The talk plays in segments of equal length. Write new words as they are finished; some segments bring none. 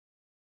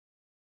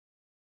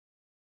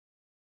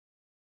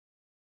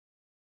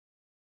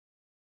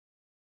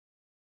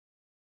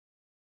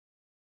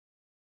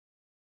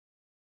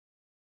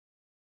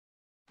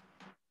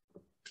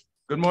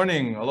Good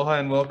morning, aloha,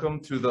 and welcome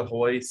to the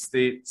Hawaii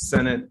State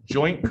Senate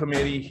Joint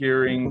Committee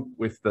hearing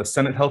with the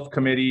Senate Health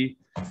Committee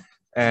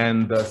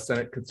and the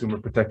Senate Consumer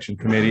Protection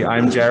Committee.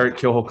 I'm Jared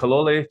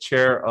Kyoho-Kalole,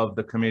 Chair of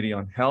the Committee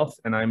on Health,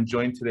 and I'm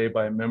joined today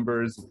by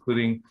members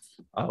including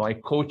my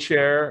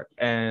co-chair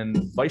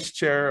and vice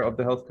chair of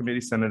the Health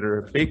Committee,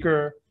 Senator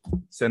Baker,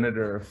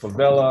 Senator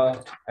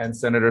Favela, and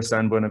Senator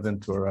San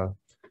Buenaventura.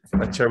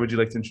 Chair, would you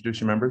like to introduce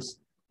your members?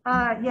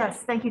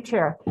 Yes, thank you,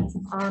 Chair.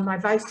 My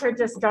vice chair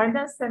just joined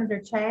us, Senator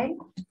Chang.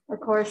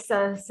 Of course,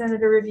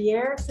 Senator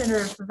Riviere,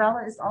 Senator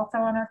Favela is also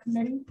on our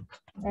committee,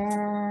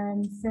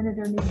 and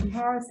Senator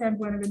Nishihara, San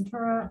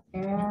Buenaventura,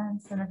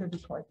 and Senator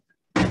Detroit.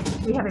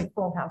 We have a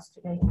full house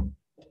today.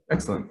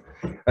 Excellent.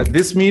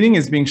 This meeting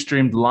is being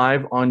streamed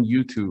live on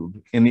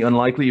YouTube. In the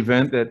unlikely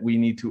event that we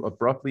need to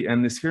abruptly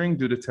end this hearing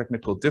due to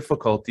technical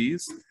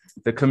difficulties,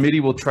 the committee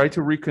will try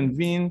to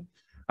reconvene,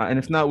 and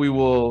if not, we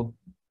will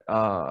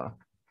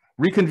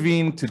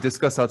reconvene to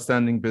discuss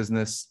outstanding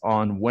business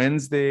on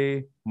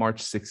Wednesday,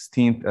 March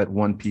 16th at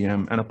 1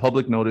 p.m. and a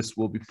public notice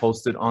will be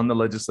posted on the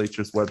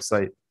legislature's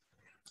website.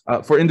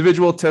 For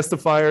individual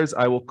testifiers,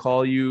 I will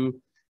call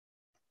you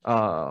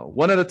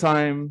one at a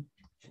time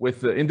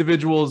with the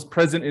individuals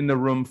present in the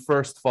room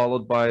first,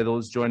 followed by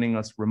those joining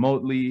us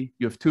remotely.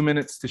 You have 2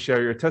 minutes to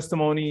share your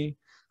testimony.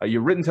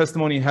 Your written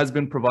testimony has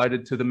been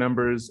provided to the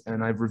members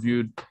and I've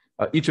reviewed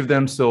each of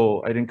them,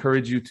 so I'd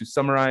encourage you to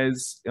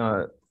summarize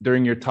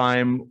during your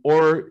time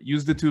or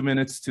use the 2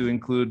 minutes to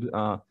include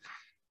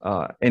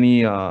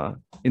any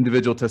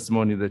individual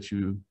testimony that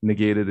you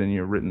negated in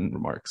your written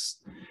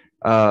remarks.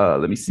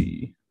 Let me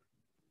see.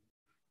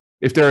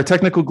 If there are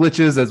technical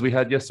glitches, as we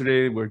had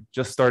yesterday, we're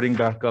just starting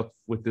back up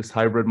with this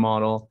hybrid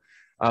model.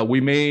 We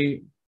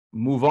may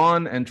move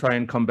on and try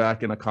and come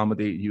back and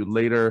accommodate you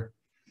later.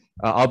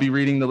 I'll be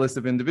reading the list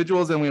of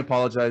individuals and we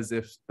apologize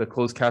if the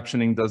closed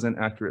captioning doesn't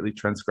accurately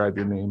transcribe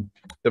your name.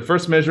 The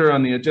first measure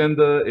on the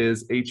agenda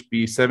is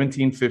HB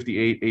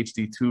 1758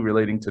 HD2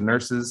 relating to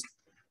nurses.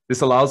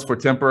 This allows for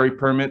temporary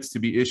permits to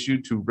be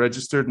issued to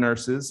registered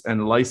nurses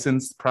and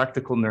licensed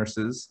practical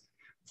nurses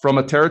from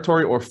a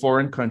territory or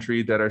foreign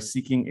country that are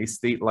seeking a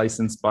state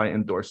license by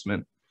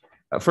endorsement.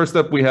 First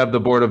up, we have the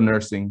Board of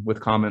Nursing with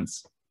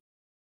comments.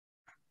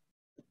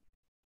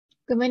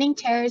 Good morning,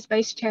 chairs,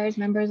 vice chairs,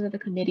 members of the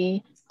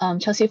committee.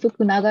 Chelsea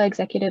Fukunaga,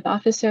 Executive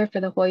Officer for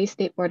the Hawaii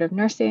State Board of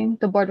Nursing.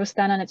 The board will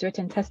stand on its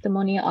written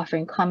testimony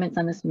offering comments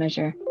on this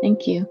measure.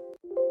 Thank you.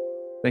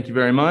 Thank you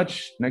very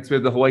much. Next, we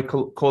have the Hawaii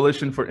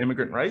Coalition for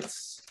Immigrant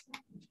Rights.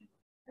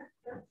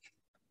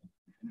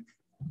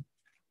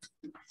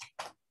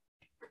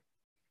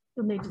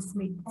 You'll need to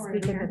speak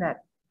into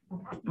that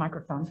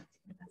microphone.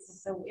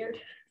 That's so weird.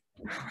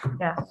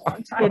 Yeah,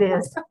 it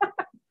is.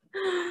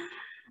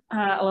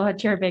 Aloha,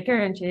 Chair Baker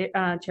and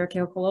Chair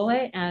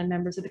Kyoho-Kalole and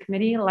members of the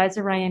committee.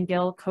 Liza Ryan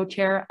Gill,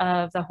 co-chair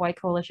of the Hawaii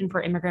Coalition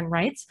for Immigrant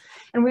Rights.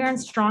 And we are in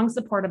strong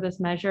support of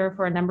this measure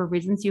for a number of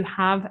reasons. You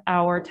have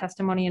our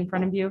testimony in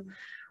front of you.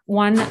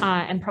 One,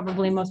 and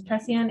probably most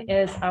prescient,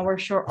 is our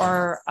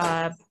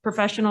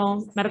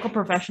medical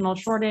professional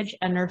shortage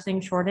and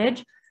nursing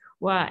shortage.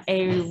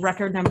 A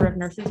record number of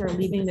nurses are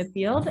leaving the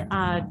field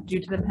due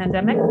to the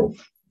pandemic.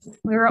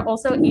 We are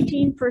also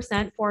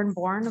 18% foreign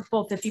born, a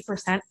full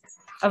 50%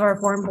 of our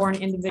foreign-born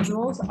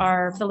individuals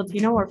are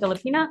Filipino or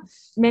Filipina.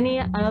 Many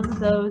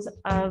of those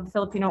of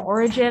Filipino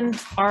origin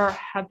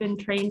have been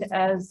trained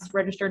as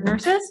registered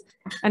nurses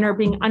and are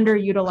being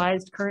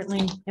underutilized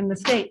currently in the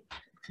state.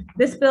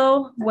 This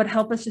bill would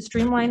help us to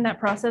streamline that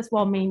process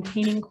while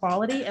maintaining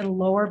quality and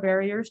lower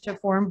barriers to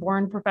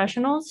foreign-born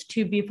professionals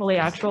to be fully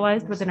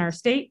actualized within our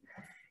state.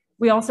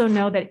 We also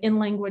know that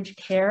in-language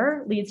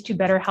care leads to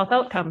better health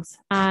outcomes,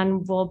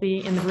 and we'll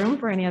be in the room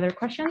for any other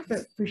questions,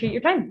 but appreciate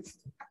your time.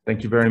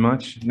 Thank you very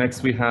much.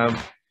 Next, we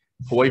have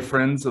Hawaii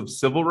Friends of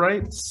Civil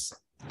Rights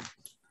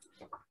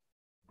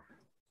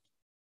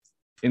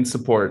in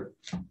support.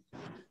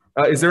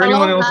 Is there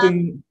anyone else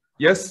in?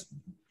 Yes?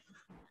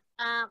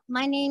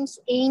 My name's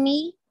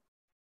Amy.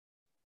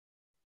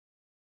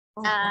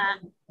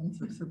 And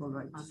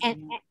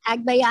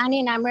Agbayani,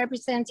 and I'm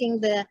representing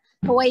the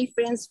Hawaii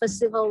Friends for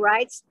Civil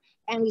Rights,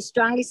 and we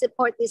strongly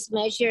support this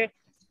measure,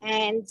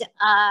 and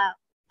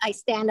I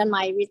stand on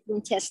my written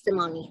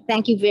testimony.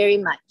 Thank you very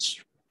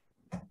much.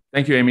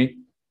 Thank you, Amy.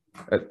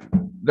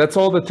 That's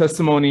all the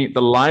testimony,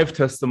 the live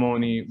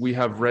testimony we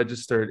have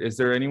registered. Is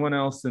there anyone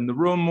else in the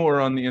room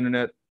or on the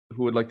internet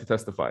who would like to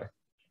testify?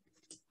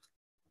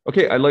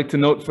 Okay, I'd like to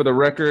note for the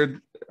record,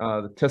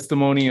 the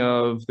testimony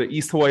of the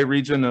East Hawaii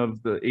region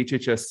of the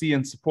HHSC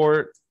in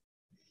support,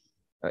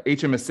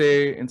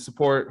 HMSA in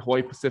support,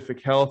 Hawaii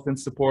Pacific Health in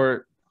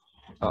support,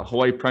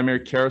 Hawaii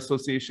Primary Care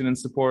Association in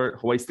support,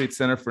 Hawaii State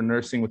Center for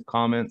Nursing with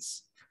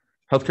comments,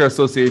 Healthcare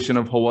Association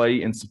of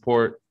Hawaii in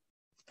support,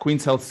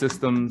 Queens Health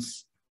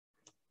Systems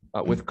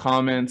with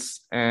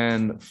comments,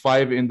 and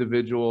 5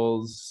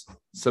 individuals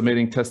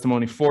submitting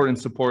testimony 4 in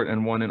support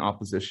and 1 in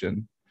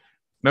opposition.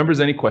 Members,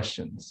 any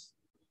questions?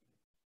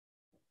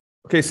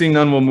 Okay, seeing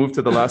none, we'll move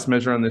to the last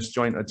measure on this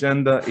joint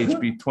agenda,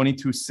 HB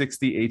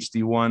 2260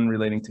 HD1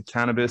 relating to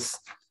cannabis.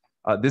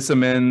 This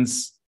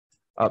amends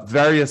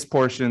various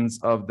portions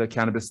of the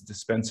cannabis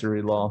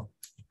dispensary law.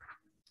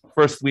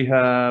 First, we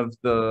have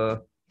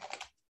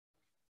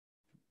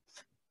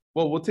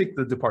we'll take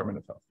the Department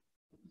of Health.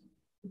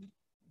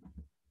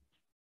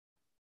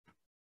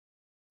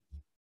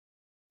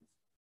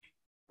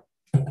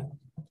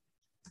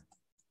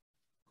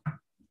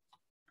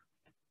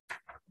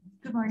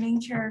 Good morning,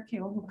 Chair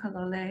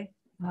Keohukalole,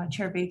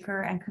 Chair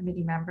Baker, and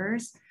committee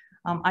members.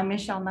 I'm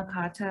Michelle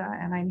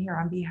Nakata, and I'm here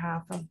on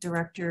behalf of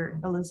Director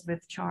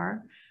Elizabeth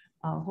Char,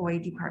 Hawaii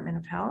Department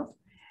of Health.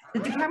 The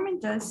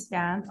department does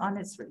stand on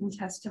its written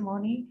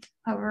testimony.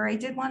 However, I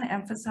did want to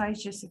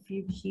emphasize just a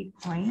few key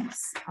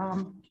points.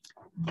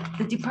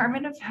 The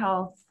Department of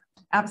Health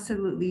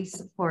absolutely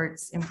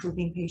supports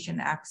improving patient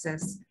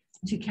access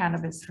to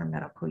cannabis for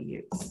medical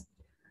use.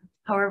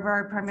 However,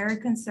 our primary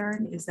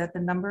concern is that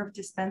the number of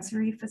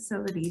dispensary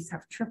facilities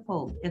have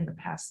tripled in the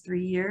past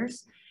 3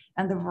 years,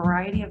 and the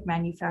variety of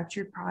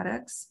manufactured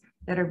products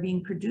that are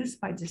being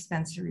produced by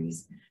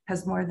dispensaries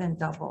has more than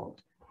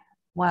doubled,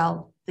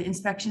 while the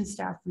inspection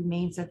staff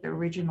remains at the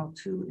original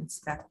 2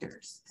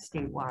 inspectors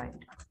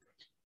statewide.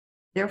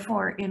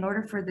 Therefore, in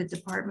order for the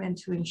department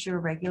to ensure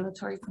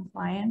regulatory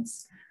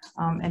compliance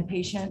and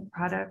patient,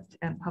 product,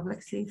 and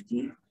public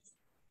safety,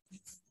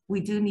 we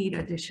do need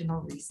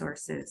additional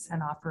resources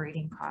and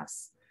operating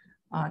costs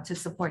to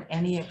support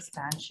any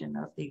expansion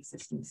of the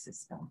existing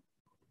system.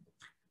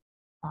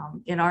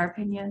 In our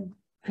opinion,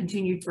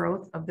 continued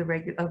growth of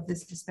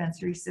this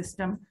dispensary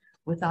system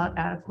without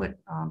adequate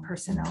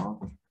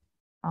personnel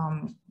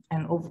and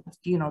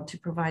to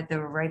provide the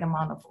right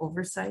amount of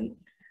oversight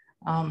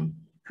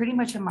pretty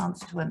much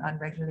amounts to an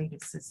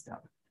unregulated system,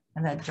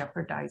 and that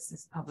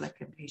jeopardizes public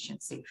and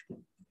patient safety.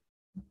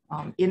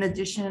 In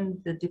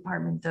addition, the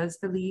department does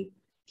believe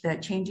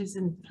that changes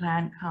in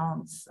plan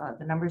counts,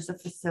 the numbers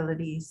of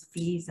facilities,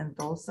 fees, and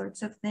those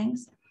sorts of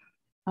things,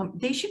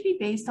 they should be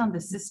based on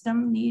the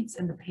system needs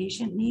and the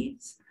patient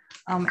needs,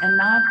 and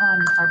not on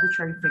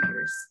arbitrary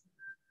figures.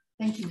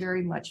 Thank you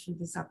very much for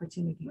this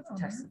opportunity to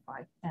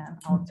testify, and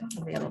I'll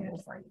be available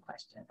for any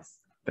questions.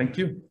 Thank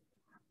you.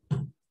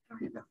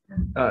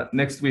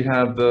 Next, we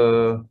have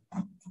Mr.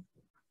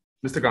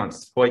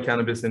 Gantz, Hawaii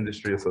Cannabis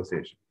Industry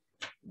Association.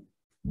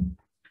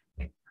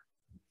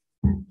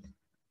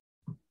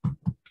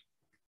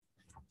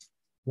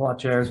 Aloha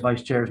chairs,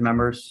 vice chairs,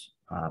 members.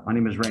 My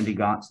name is Randy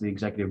Gantz, the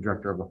executive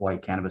director of the Hawaii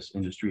Cannabis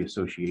Industry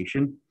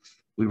Association.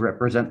 We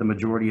represent the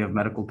majority of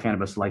medical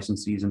cannabis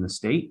licensees in the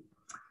state.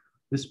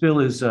 This bill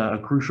is a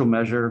crucial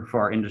measure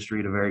for our industry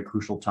at a very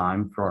crucial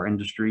time for our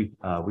industry.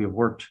 We have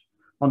worked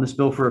on this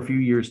bill for a few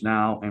years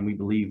now, and we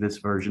believe this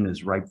version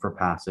is ripe for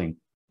passing.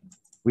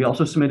 We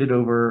also submitted a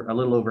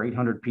little over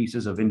 800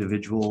 pieces of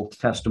individual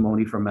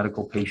testimony from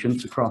medical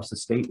patients across the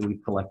state that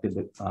we've collected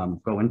that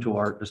go into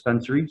our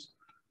dispensaries.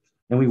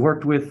 And we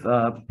worked with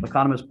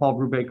economist Paul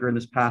Brubaker in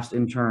this past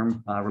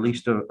interim,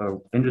 released a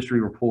industry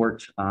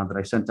report that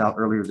I sent out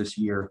earlier this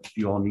year. If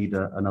you all need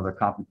another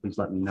copy, please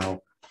let me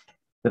know,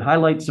 that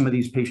highlights some of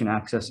these patient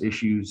access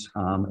issues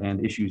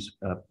and issues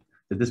that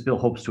this bill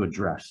hopes to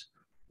address.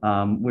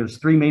 There's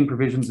 3 main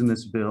provisions in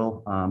this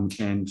bill,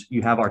 and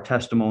you have our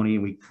testimony.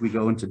 We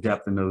go into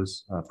depth in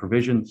those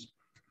provisions.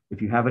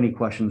 If you have any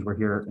questions, we're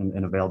here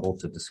and available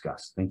to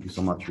discuss. Thank you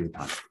so much for your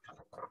time.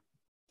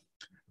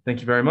 Thank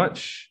you very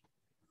much.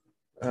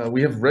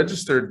 We have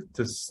registered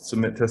to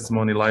submit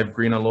testimony live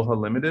Green Aloha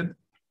Limited.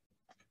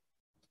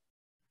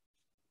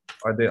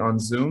 Are they on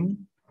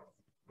Zoom?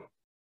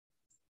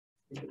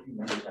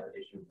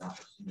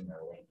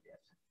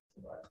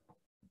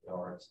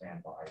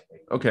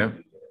 Okay.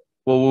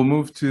 Well, we'll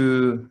move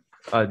to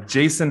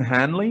Jason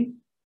Hanley.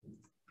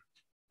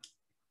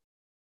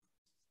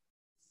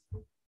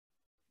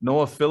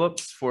 Noah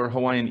Phillips for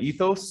Hawaiian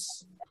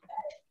Ethos.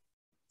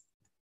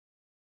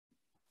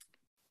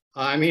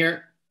 I'm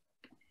here.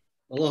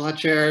 Aloha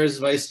chairs,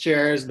 vice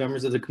chairs,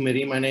 members of the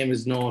committee. My name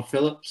is Noah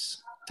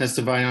Phillips,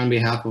 testifying on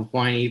behalf of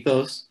Hawaiian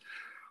Ethos,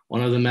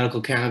 one of the medical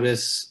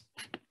cannabis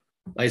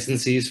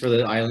licensees for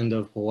the island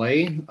of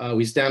Hawaii.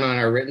 We stand on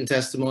our written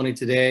testimony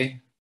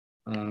today,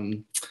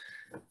 and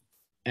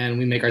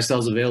we make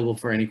ourselves available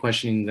for any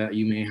questioning that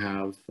you may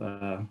have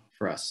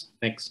for us.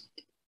 Thanks.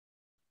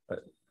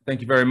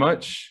 Thank you very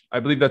much. I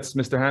believe that's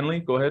Mr.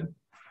 Hanley. Go ahead.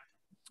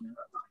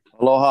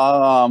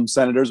 Aloha,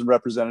 senators and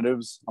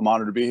representatives. I'm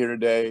honored to be here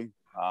today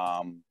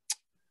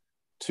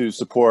to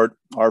support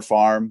our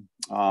farm.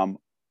 I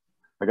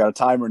got a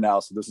timer now,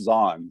 so this is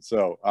on.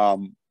 So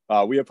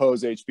we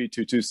oppose HB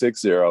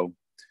 2260.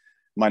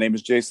 My name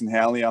is Jason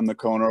Hanley. I'm the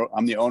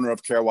owner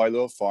of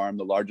Karewailua Farm,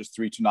 the largest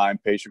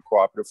 3-9 patient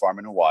cooperative farm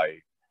in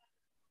Hawaii.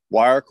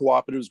 Why are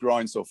cooperatives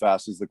growing so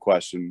fast is the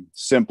question.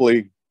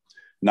 Simply,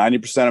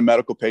 90% of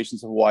medical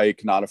patients in Hawaii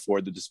cannot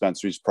afford the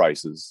dispensary's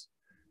prices.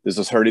 This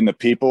is hurting the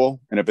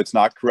people, and if it's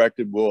not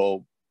corrected,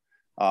 will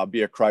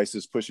be a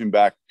crisis pushing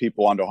back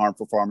people onto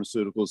harmful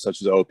pharmaceuticals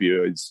such as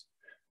opioids,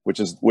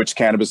 which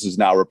cannabis is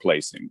now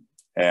replacing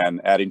and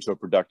adding to a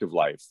productive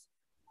life.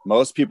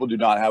 Most people do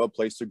not have a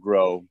place to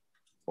grow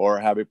or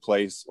have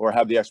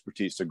the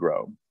expertise to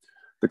grow.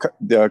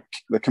 The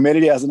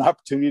committee has an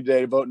opportunity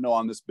today to vote no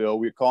on this bill.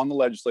 We are calling the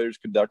legislators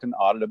to conduct an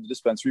audit of the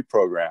dispensary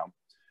program.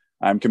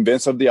 I'm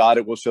convinced of the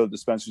audit will show that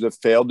dispensaries have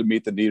failed to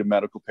meet the need of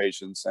medical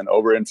patients and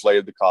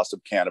overinflated the cost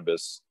of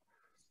cannabis.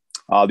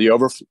 The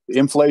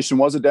overinflation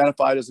was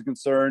identified as a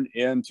concern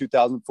in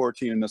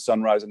 2014 in the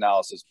Sunrise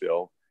Analysis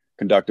Bill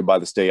conducted by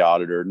the state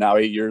auditor. Now,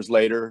 8 years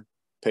later,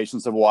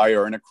 patients of Hawaii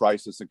are in a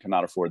crisis and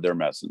cannot afford their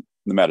medicine.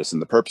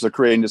 The purpose of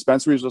creating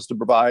dispensaries was to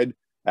provide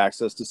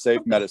access to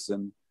safe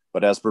medicine,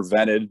 but has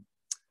prevented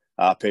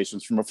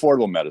patients from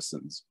affordable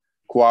medicines.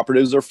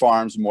 Cooperatives or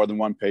farms, more than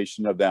one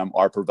patient of them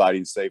are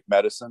providing safe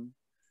medicine.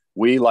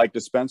 We, like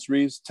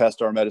dispensaries,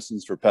 test our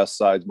medicines for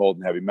pesticides, mold,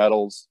 and heavy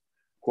metals.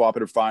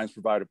 Cooperative farms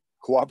provide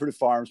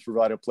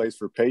a place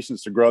for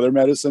patients to grow their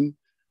medicine,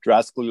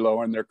 drastically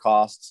lowering their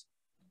costs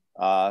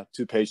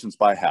to patients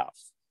by half.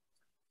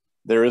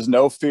 There is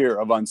no fear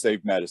of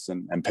unsafe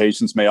medicine, and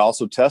patients may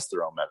also test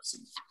their own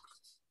medicine.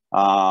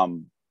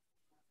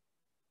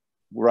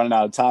 We're running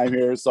out of time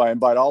here, so I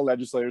invite all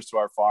legislators to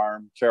our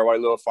farm. Hawaii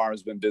Farm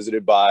has been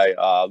visited by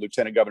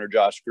Lieutenant Governor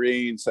Josh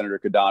Green, Senator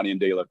Kidani and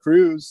De La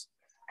Cruz,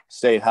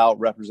 State House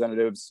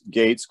Representatives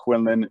Gates,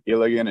 Quinlan,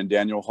 Illigan, and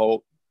Daniel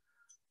Holt.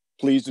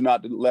 Please do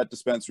not let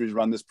dispensaries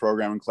run this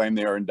program and claim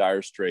they are in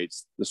dire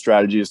straits. The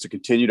strategy is to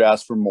continue to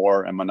ask for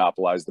more and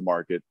monopolize the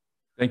market.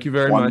 Thank you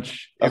very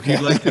much. If Okay.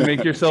 you'd like to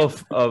make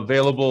yourself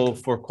available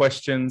for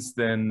questions,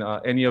 then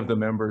any of the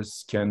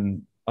members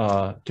can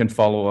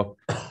follow up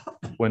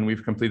when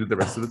we've completed the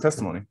rest of the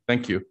testimony.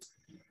 Thank you.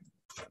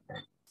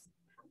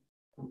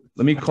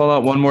 Let me call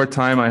out one more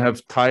time. I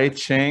have Tai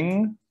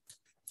Cheng,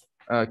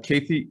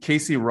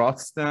 Casey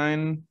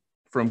Rothstein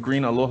from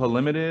Green Aloha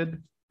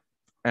Limited,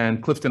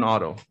 and Clifton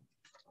Auto,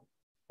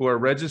 who are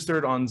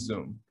registered on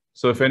Zoom.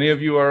 So if any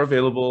of you are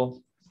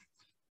available,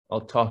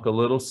 I'll talk a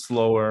little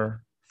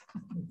slower.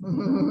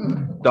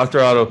 Dr.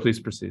 Otto, please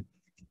proceed.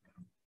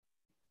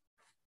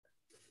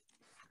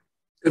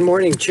 Good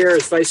morning,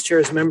 chairs, vice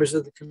chairs, members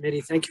of the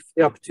committee. Thank you for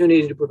the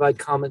opportunity to provide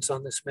comments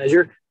on this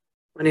measure.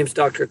 My name is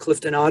Dr.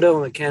 Clifton Otto.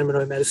 I'm a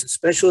cannabinoid medicine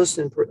specialist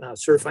and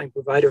certifying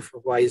provider for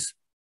Hawaii's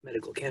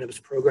medical cannabis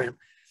program.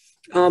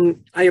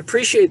 I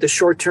appreciate the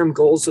short-term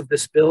goals of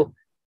this bill,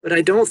 but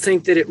I don't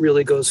think that it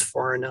really goes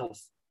far enough.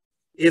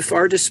 If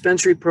our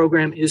dispensary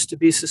program is to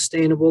be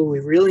sustainable, we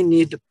really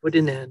need to put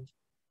an end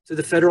to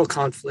the federal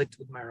conflict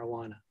with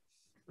marijuana.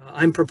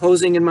 I'm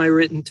proposing in my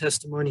written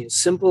testimony a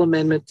simple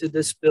amendment to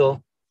this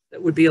bill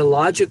that would be a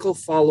logical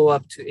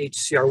follow-up to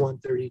HCR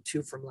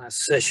 132 from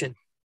last session,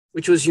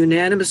 which was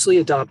unanimously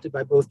adopted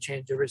by both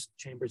chambers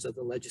of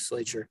the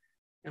legislature,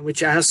 and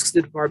which asks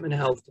the Department of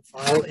Health to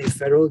file a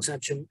federal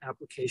exemption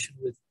application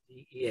with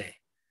DEA.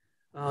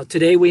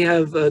 Today we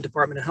have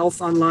Department of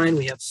Health online.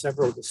 We have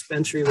several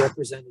dispensary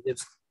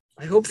representatives.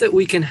 I hope that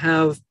we can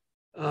have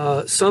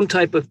some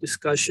type of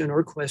discussion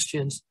or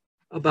questions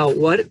about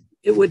what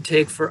it would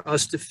take for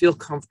us to feel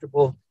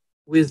comfortable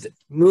with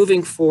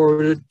moving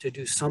forward to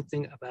do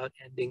something about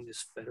ending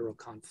this federal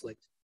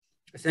conflict.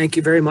 I thank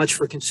you very much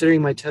for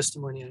considering my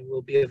testimony and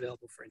will be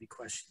available for any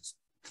questions.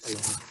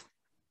 Aloha.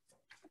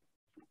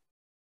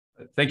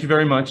 Thank you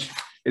very much.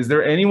 Is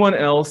there anyone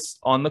else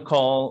on the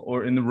call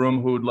or in the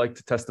room who would like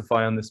to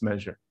testify on this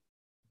measure?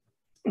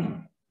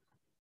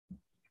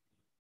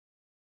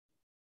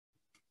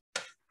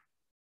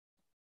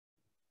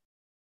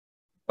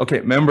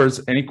 Okay,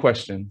 members, any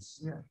questions?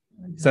 Yeah.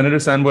 Senator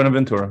San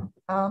Buenaventura.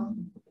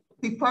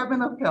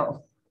 Department of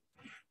Health.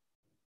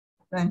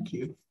 Thank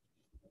you.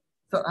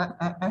 So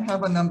I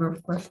have a number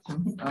of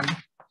questions.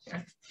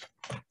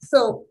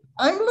 So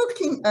I'm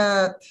looking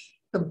at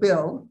the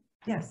bill.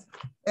 Yes.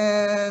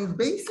 And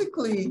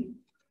basically,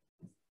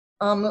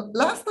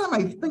 last time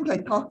I think I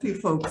talked to you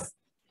folks,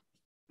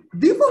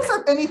 do you folks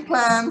have any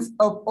plans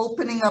of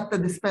opening up the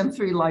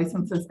dispensary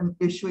licenses and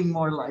issuing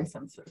more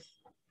licenses?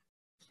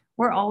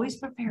 We're always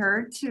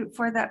prepared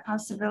for that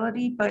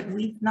possibility, but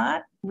we've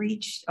not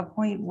reached a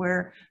point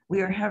where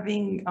we are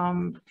having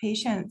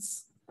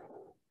patients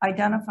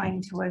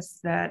identifying to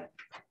us that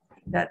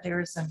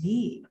there's a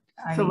need.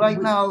 So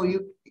right now,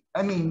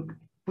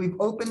 we've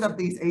opened up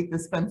these 8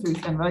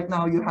 dispensaries, and right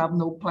now you have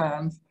no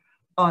plans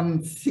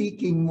on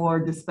seeking more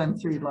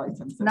dispensary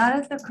licenses? Not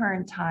at the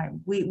current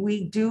time.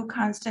 We do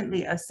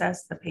constantly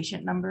assess the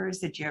patient numbers,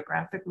 the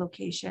geographic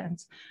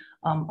locations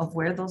of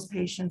where those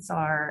patients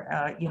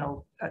are,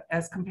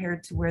 as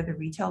compared to where the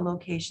retail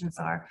locations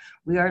are.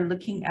 We are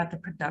looking at the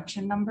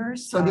production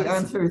numbers. So the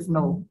answer is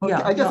no. Okay,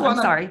 yeah, I just want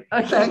to. Sorry.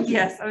 Okay.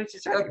 Yes, I was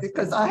just trying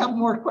because I have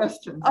more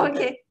questions.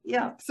 Okay.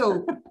 Yeah.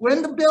 So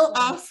when the bill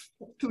asks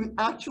to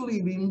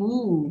actually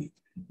remove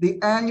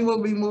the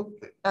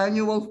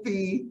annual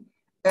fee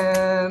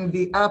and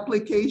the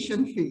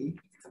application fee,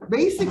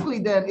 basically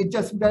then it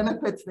just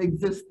benefits the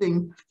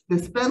existing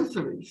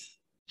dispensaries,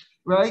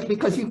 right?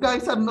 Because you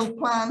guys have no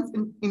plans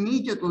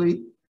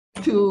immediately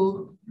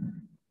to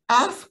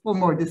ask for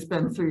more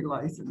dispensary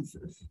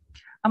licenses.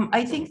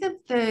 I think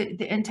that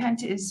the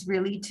intent is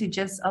really to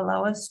just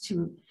allow us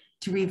to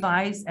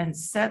revise and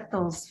set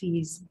those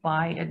fees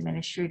by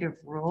administrative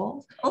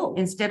rule,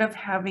 instead of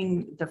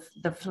having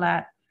the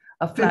flat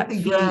a flat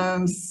 50 fee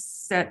grand.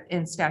 set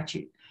in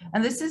statute.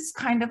 And this is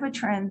kind of a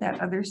trend that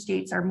other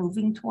states are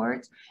moving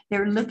towards.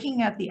 They're looking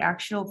at the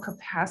actual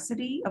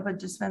capacity of a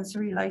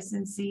dispensary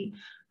licensee,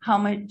 how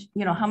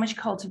much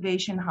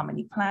cultivation, how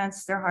many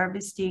plants they're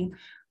harvesting,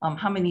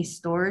 how many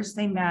stores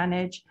they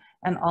manage,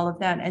 and all of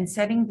that, and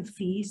setting the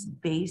fees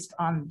based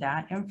on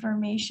that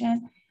information.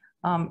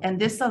 And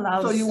this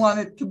allows. So you want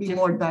it to be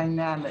more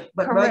dynamic,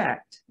 but correct.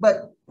 Right, but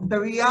the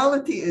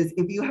reality is,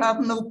 if you have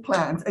no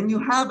plans, and you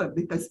haven't,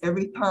 because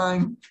every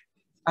time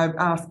I've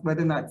asked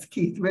whether or not it's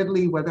Keith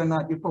Ridley, whether or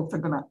not you folks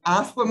are going to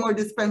ask for more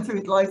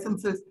dispensary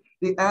licenses,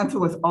 the answer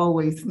was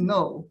always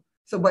no.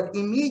 So, but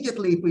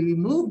immediately, if we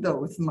remove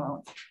those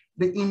amounts,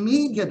 the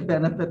immediate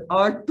benefit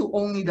are to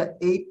only the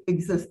 8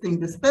 existing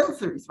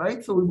dispensaries,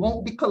 right? So we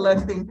won't be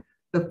collecting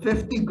the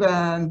 50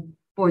 grand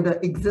for the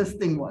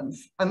existing ones,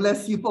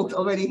 unless you folks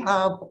already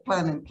have a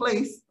plan in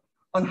place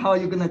on how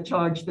you're going to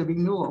charge the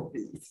renewal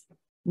fees.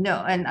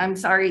 No, and I'm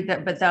sorry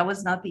but that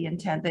was not the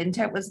intent. The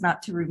intent was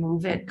not to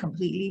remove it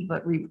completely,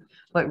 but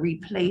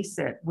replace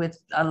it with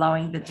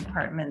allowing the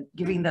department,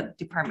 giving the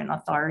department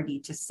authority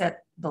to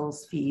set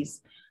those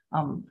fees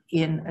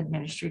in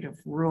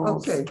administrative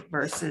rules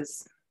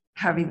versus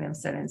having them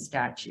set in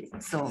statute.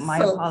 So my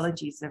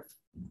apologies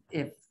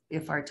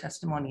if our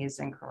testimony is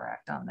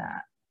incorrect on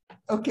that.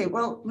 Okay,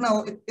 well,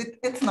 no,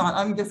 it's not.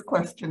 I'm just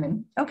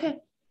questioning. Okay.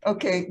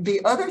 Okay,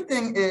 the other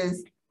thing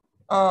is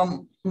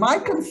my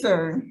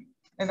concern,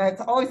 and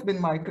it's always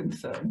been my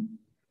concern,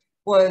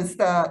 was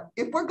that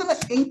if we're going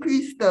to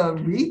increase the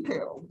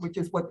retail, which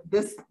is what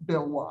this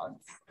bill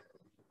wants,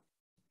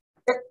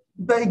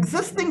 the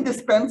existing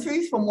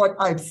dispensaries, from what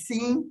I've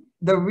seen,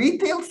 the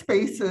retail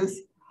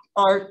spaces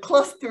are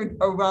clustered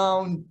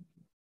around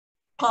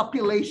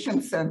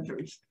population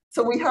centers.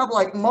 So we have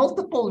like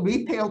multiple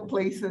retail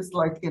places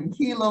like in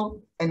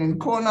Hilo and in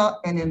Kona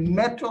and in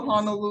Metro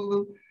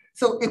Honolulu.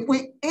 So if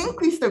we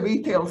increase the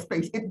retail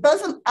space, it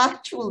doesn't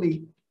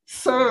actually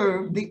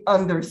serve the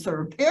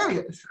underserved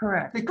areas.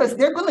 Correct. Because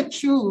they're going to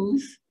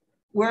choose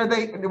where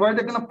they're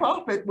going to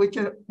profit, which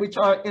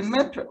are in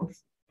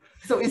metros.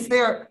 So is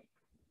there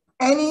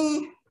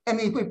any, I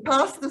mean, if we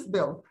pass this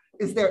bill,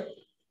 is there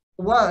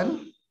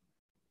one,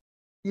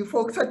 you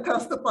folks have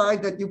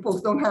testified that you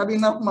folks don't have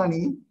enough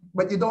money,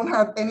 but you don't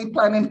have any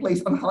plan in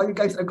place on how you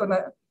guys are going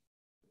to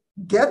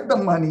get the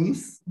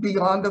monies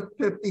beyond the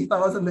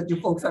 50,000 that you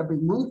folks have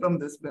removed from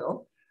this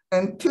bill.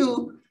 And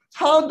two,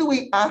 how do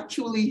we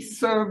actually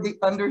serve the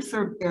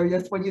underserved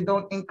areas when you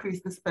don't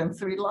increase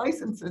dispensary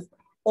licenses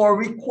or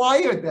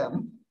require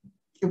them?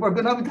 If we're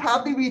going to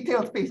have the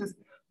retail spaces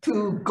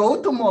to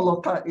go to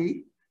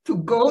Molokai, to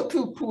go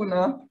to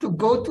Puna, to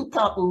go to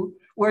Ka'u,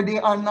 where they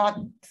are not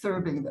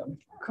serving them.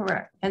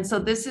 Correct. And so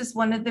this is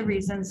one of the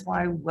reasons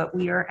why what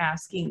we are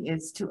asking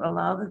is to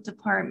allow the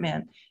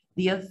department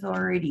the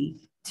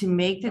authority to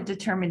make the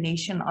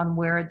determination on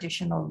where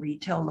additional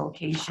retail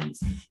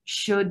locations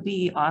should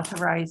be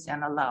authorized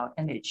and allowed.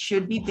 And it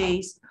should be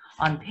based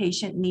on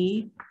patient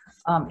need.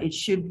 It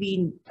should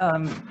be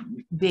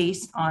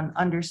based on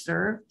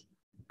underserved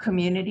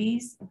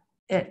communities.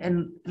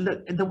 And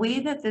the way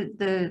that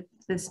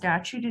the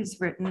statute is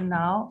written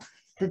now,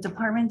 the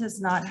department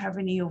does not have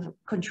any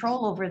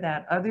control over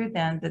that, other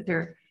than that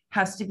there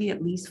has to be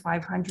at least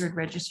 500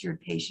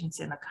 registered patients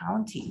in a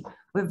county,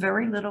 with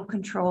very little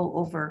control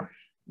over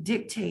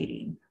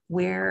dictating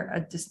where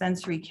a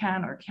dispensary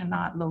can or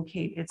cannot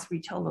locate its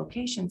retail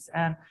locations.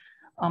 And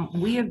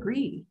we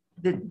agree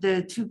that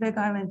the 2 Big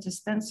Island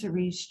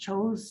dispensaries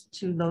chose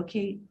to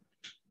locate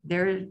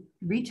their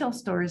retail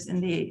stores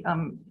in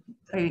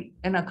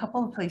a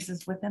couple of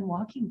places within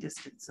walking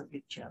distance of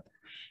each other.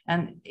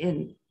 And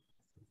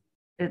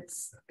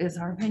it's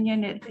our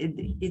opinion,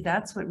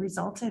 that's what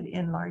resulted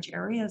in large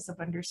areas of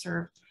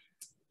underserved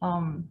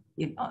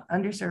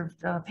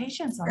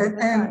patients.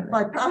 And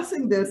by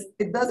passing this,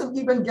 it doesn't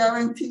even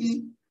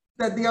guarantee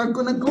that they are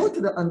going to go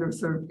to the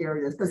underserved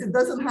areas, because it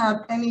doesn't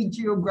have any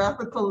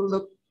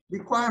geographical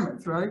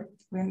requirements, right?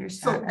 We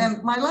understand. So,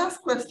 and my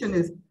last question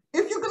is,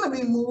 if you're going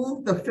to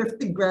remove the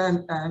 50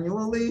 grand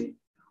annually,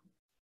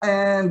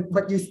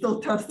 but you still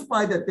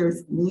testify that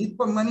there's need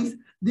for monies,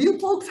 do you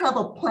folks have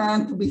a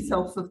plan to be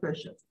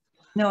self-sufficient?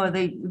 No,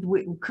 this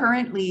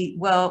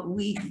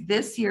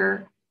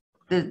year,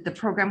 the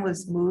program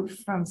was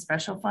moved from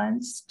special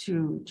funds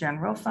to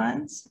general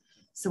funds.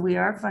 So we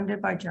are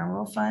funded by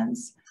general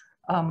funds.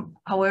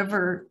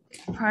 However,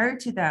 prior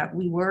to that,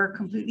 we were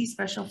completely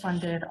special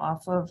funded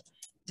off of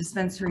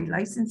dispensary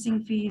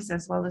licensing fees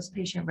as well as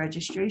patient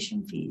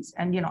registration fees.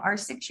 And our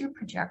 6-year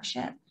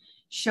projection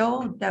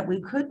showed that we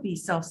could be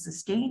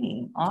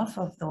self-sustaining off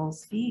of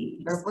those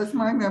fees. That was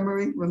my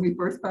memory when we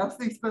first passed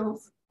these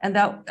bills. And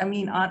that, I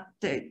mean,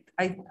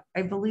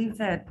 I believe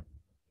that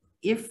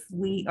if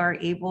we are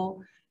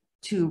able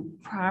to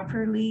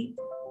properly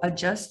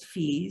adjust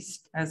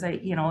fees, as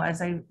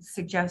I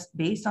suggest,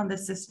 based on the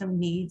system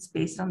needs,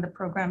 based on the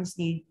program's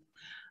need,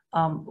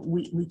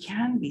 we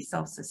can be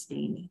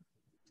self-sustaining.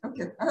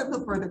 Okay, I have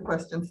no further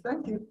questions.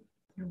 Thank you.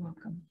 You're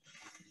welcome.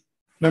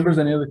 Members,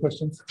 any other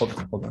questions?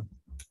 Hold on.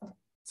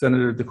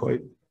 Senator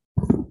DeCoite.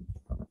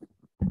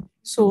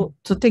 So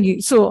thank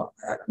you. So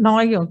now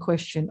I get a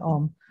question.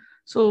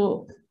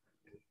 So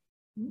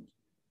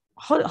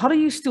how do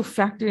you still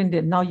factor in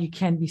that now you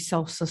can be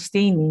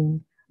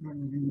self-sustaining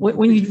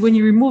when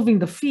you're removing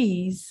the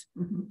fees?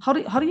 How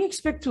do you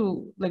expect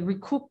to like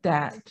recoup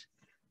that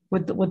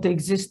with the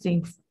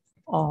existing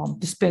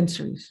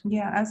dispensaries?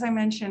 Yeah, as I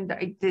mentioned,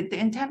 the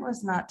intent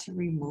was not to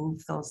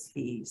remove those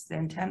fees. The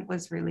intent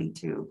was really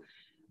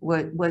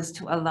was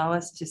to allow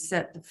us to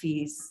set the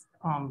fees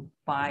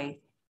by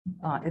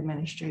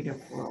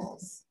administrative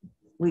rules.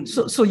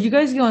 So you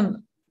guys got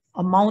an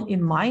amount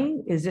in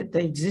mind? Is it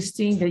the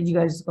existing that you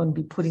guys are going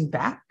to be putting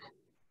back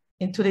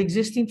into the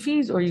existing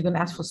fees, or are you going to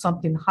ask for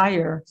something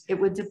higher? It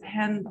would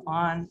depend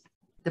on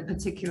the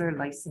particular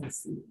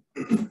licensee,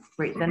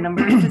 right? The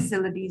number of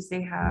facilities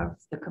they have,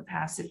 the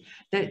capacity,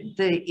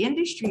 the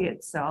industry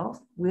itself.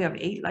 We have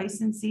 8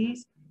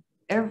 licensees.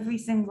 Every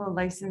single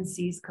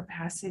licensee's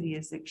capacity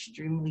is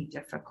extremely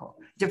different.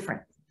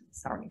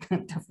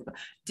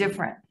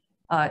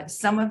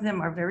 Some of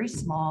them are very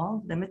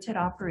small, limited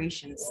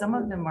operations. Some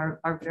of them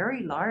are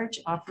very large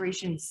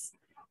operations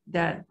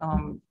that,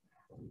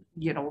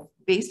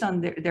 based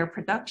on their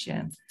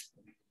production,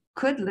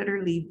 could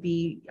literally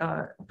be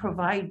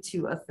provide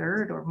to a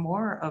third or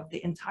more of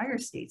the entire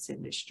state's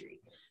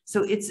industry.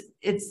 So it's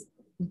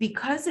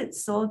because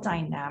it's so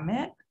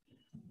dynamic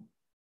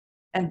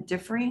and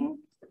differing,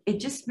 it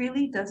just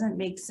really doesn't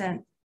make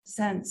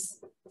sense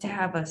to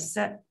have a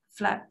set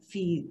flat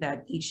fee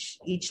that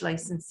each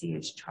licensee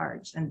is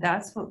charged. And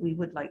that's what we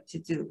would like to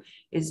do,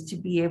 is to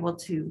be able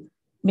to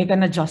make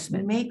an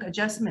adjustment, make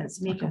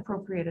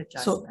appropriate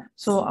adjustments.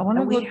 So I want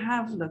to we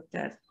have looked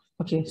at.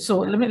 Okay, so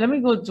let me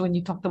go to when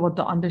you talked about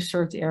the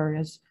underserved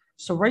areas.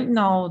 So right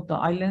now, the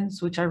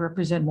islands, which I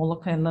represent,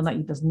 Molokai and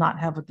Lanai, does not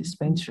have a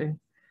dispensary.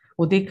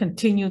 Will they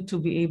continue to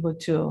be able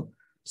to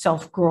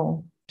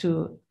self-grow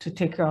to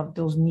take care of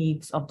those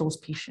needs of those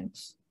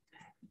patients?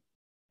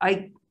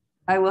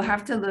 I will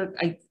have to look.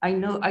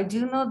 I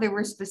do know there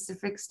were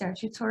specific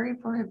statutory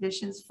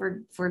prohibitions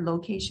for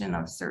location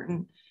of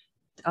certain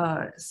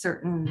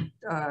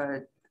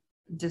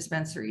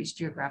dispensaries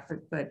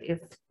geographic, but if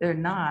they're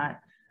not,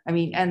 I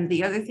mean, and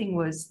the other thing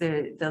was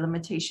the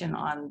limitation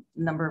on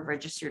number of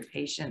registered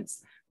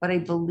patients, but I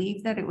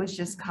believe that it was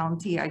just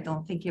county. I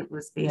don't think it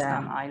was based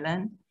on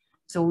island.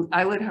 So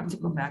I would have to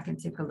go back and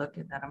take a look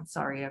at that. I'm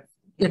sorry. Yeah,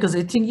 because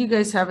I think you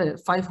guys have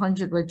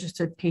 500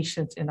 registered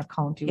patients in a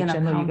county, which I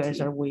know you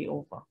guys are way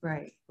over.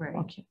 Right.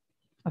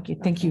 Okay,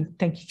 thank you,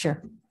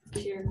 Chair.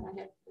 Chair, I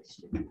have a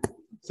question.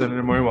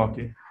 Senator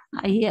Moriwaki.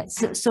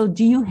 Yes. So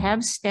do you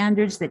have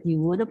standards that you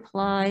would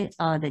apply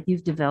that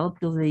you've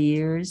developed over the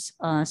years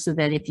so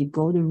that if you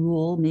go to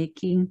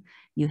rulemaking,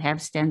 you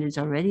have standards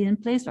already in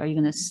place? Or are you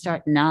going to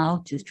start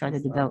now to try to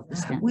develop the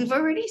standards? We've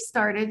already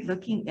started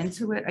looking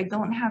into it. I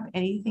don't have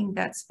anything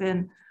that's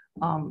been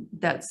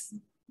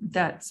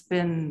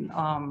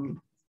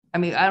I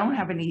mean, I don't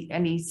have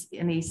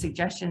any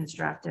suggestions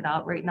drafted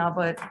out right now,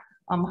 but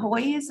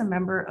Hawaii is a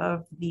member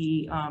of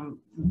the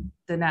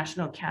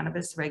National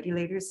Cannabis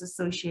Regulators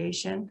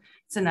Association.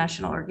 It's a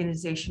national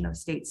organization of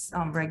states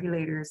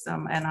regulators,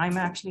 and I'm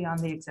actually on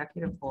the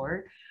executive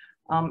board.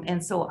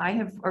 And so I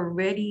have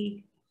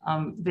already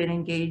been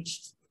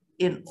engaged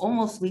in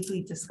almost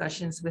weekly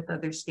discussions with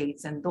other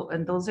states, and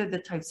those are the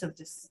types of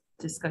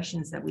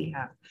discussions that we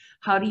have.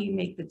 How do you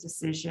make the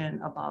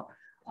decision about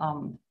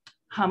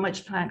how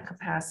much plant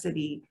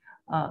capacity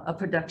a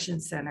production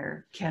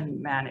center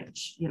can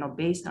manage,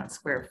 based on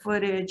square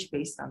footage,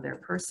 based on their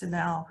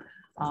personnel,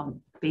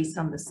 based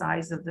on the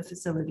size of the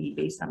facility,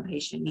 based on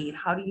patient need?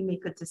 How do you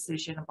make a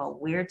decision about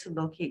where to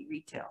locate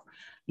retail?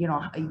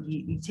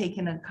 You take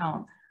into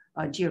account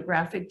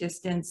geographic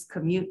distance,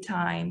 commute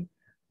time,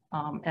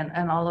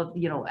 and all of,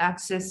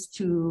 access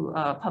to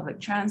public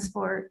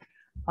transport.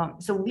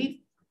 So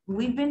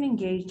we've been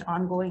engaged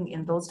ongoing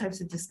in those types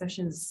of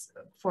discussions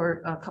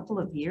for a couple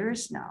of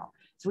years now.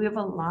 So we have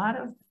a lot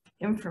of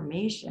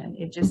information.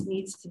 It just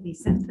needs to be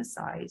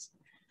synthesized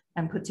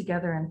and put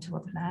together into a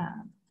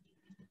plan.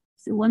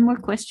 So one more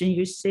question.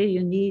 You say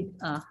you need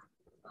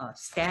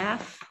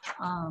staff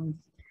for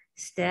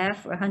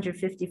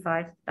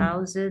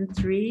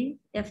 155,003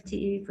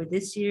 FTE for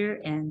this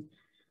year and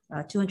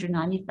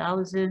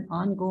 290,000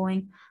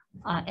 ongoing.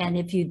 And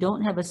if you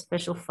don't have a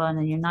special fund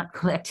and you're not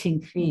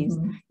collecting fees,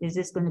 is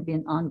this going to be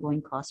an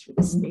ongoing cost for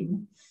the state?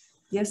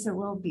 Yes, it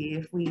will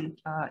be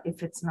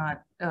if it's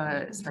not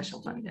special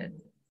funded.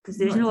 Because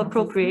there's no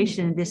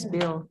appropriation in this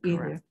bill either.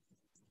 Correct.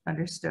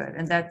 Understood.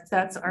 And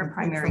that's our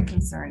primary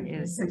concern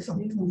is. It takes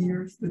some 2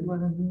 years to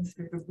run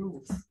administrative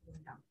rules.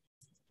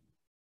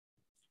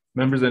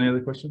 Members, any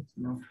other questions?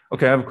 No.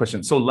 Okay, I have a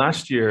question. So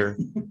last year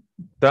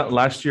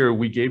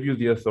we gave you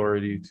the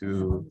authority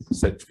to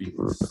set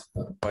fees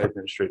by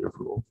administrative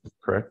rule,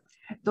 correct?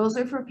 Those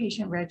are for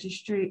patient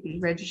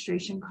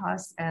registration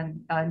costs,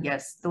 and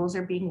yes, those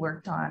are being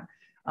worked on.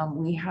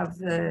 We have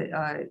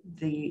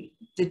the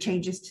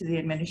changes to the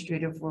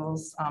administrative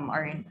rules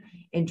are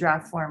in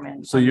draft form.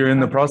 And so you're in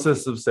the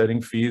process of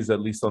setting fees, at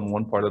least on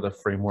one part of the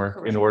framework,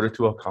 Correct. in order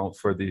to account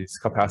for these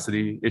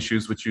capacity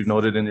issues, which you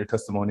noted in your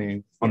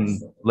testimony on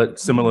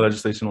similar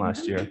legislation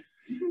last year.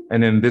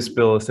 And then this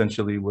bill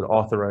essentially would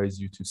authorize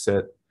you to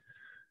set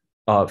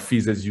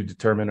fees as you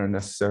determine are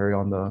necessary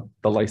on the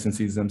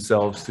licensees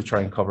themselves to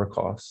try and cover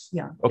costs.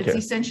 Yeah, Okay. it's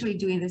essentially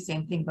doing the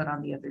same thing, but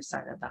on the other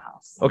side of the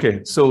house.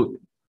 Okay, so,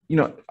 you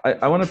know,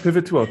 I want to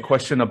pivot to a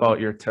question about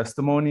your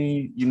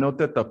testimony. You note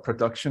that the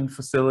production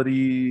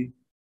facility,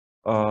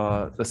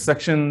 the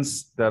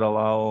sections that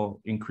allow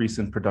increase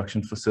in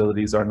production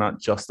facilities are not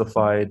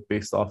justified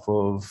based off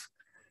of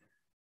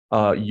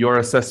your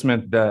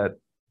assessment that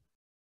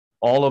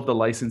all of the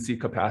licensee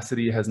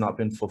capacity has not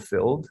been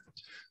fulfilled.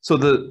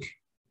 So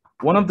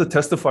one of the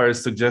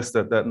testifiers suggests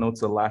that that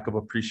notes a lack of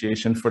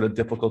appreciation for the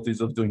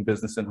difficulties of doing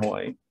business in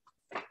Hawaii.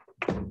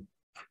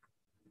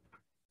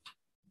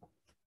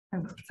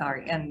 I'm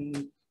sorry,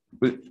 and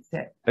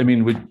I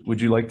mean,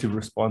 would you like to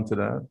respond to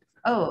that?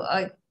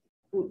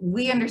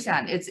 We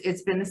understand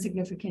it's been a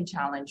significant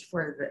challenge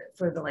for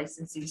the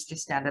licensees to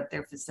stand up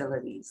their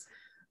facilities,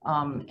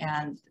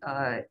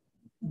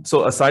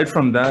 So aside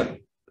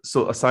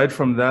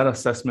from that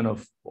assessment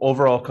of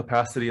overall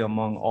capacity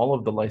among all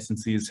of the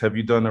licensees, have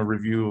you done a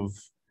review of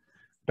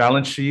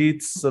balance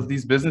sheets of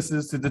these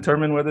businesses to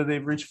determine whether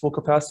they've reached full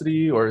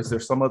capacity, or is there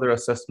some other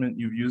assessment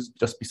you've used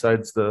just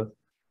besides the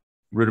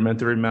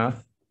rudimentary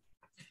math?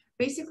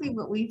 basically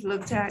what we've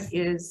looked at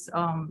is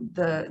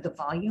the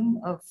volume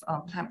of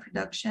plant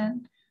production,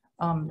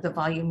 the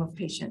volume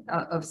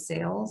of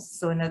sales.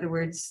 So in other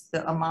words,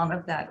 the amount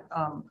of that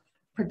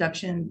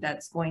production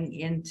that's going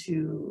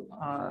into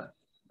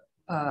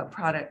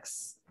products,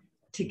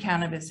 to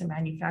cannabis and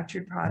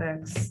manufactured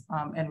products,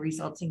 and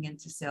resulting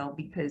into sale,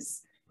 because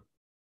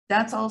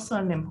that's also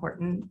an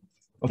important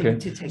thing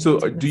to take. So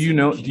do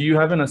you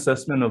have an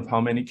assessment of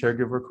how many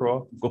caregiver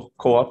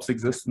co-ops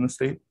exist in the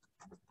state?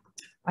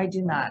 I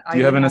do not. Do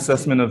you have an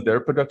assessment of their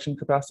production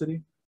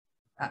capacity?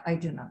 I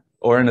do not.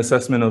 Or an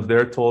assessment of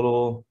their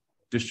total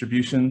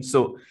distribution?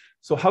 So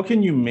how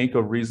can you make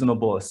a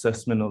reasonable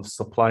assessment of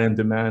supply and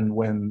demand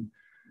when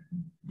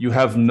you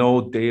have no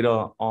data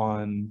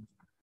on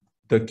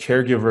the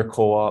caregiver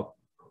co-op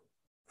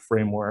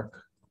framework,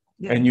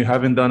 and you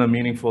haven't done a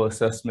meaningful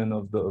assessment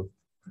of the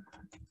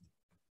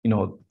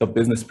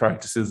business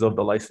practices of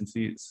the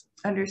licensees?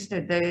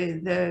 Understood.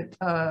 The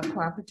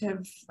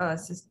cooperative,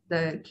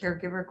 the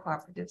caregiver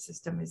cooperative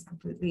system is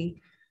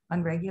completely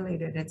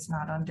unregulated. It's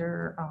not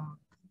under.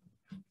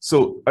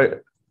 So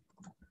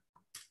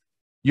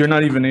you're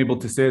not even able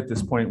to say at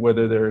this point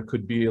whether there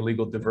could be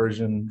illegal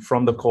diversion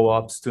from the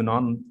co-ops to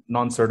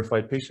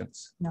non-certified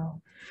patients?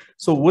 No.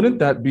 So wouldn't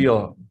that be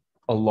a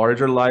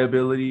larger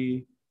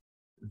liability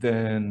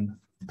than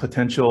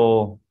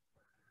potential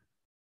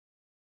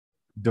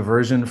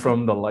diversion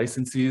from the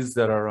licensees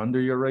that are under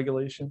your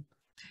regulation?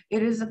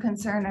 It is a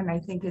concern, and I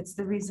think it's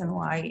the reason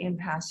why in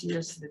past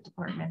years the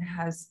department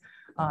has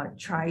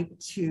tried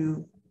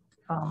to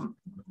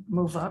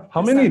move up.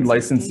 How many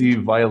licensee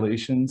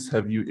violations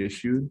have you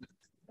issued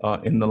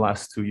in the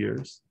last 2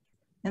 years?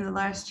 In the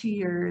last 2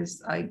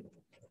 years,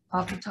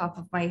 off the top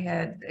of my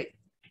head,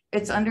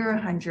 it's under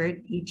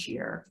 100 each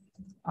year.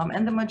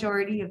 And the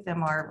majority of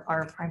them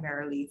are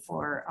primarily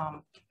for,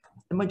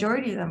 the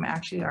majority of them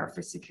actually are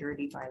for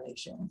security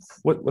violations.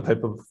 What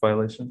type of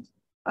violations?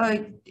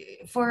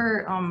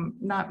 For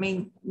not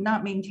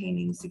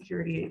maintaining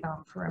security,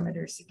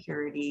 perimeter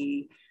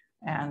security,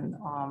 and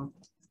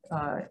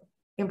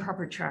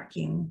improper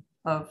tracking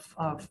of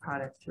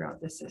product throughout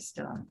the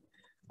system.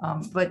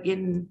 But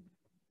in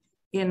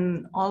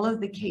all of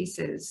the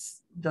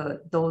cases,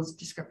 those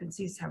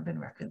discrepancies have been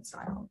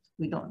reconciled.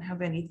 We don't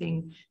have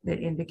anything that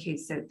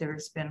indicates that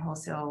there's been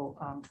wholesale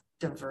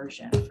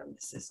diversion from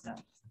the system.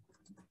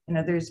 In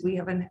others, we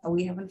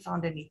haven't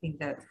found anything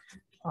that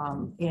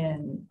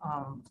in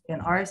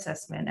our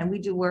assessment, and we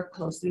do work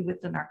closely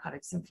with the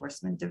Narcotics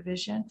Enforcement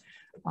Division,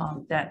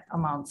 that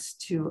amounts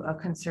to a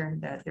concern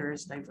that there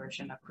is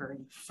diversion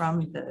occurring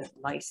from the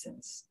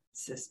license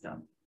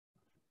system.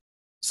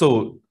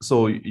 So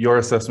your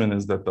assessment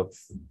is that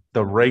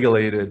the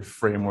regulated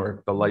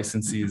framework, the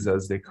licensees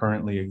as they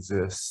currently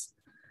exist,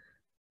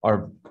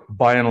 are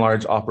by and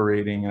large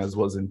operating as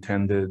was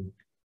intended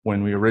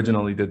when we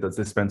originally did the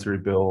dispensary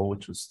bill,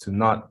 which was to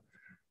not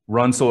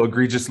run so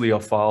egregiously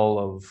afoul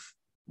of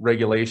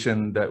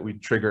regulation that we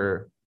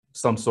trigger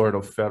some sort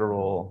of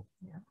federal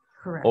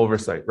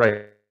oversight,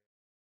 right?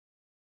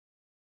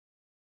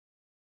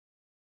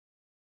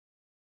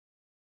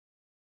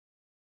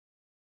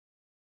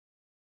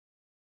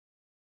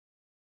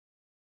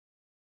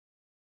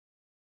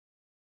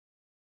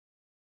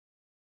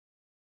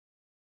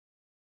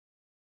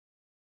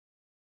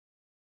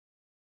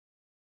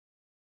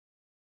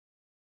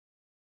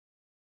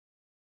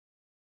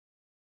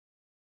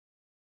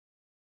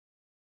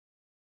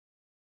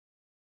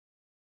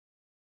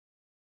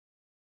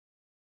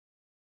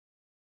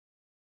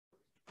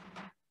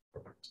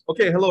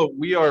 Okay, hello.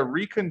 We are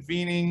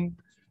reconvening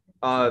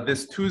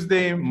this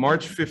Tuesday,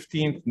 March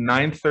 15th,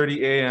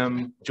 9:30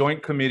 a.m.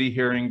 joint committee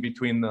hearing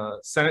between the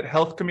Senate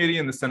Health Committee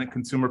and the Senate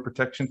Consumer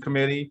Protection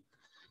Committee.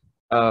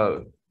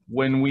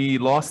 When we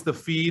lost the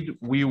feed,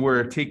 we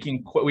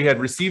had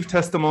received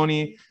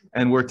testimony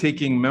and we're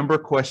taking member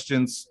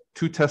questions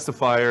to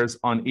testifiers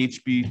on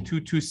HB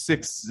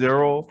 2260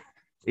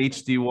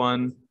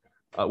 HD1,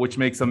 which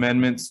makes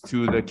amendments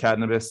to the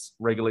cannabis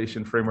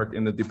regulation framework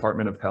in the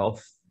Department of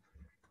Health.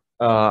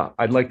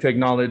 I'd like to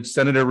acknowledge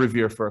Senator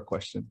Revere for a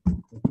question.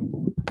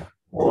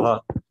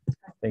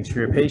 Thanks for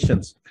your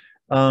patience.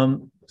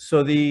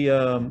 So the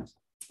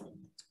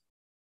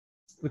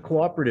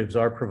cooperatives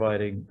are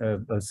providing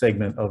a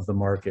segment of the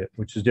market,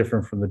 which is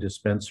different from the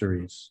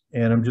dispensaries.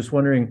 And I'm just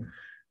wondering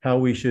how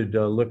we should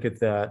look at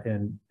that.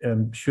 And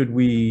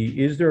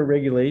is there a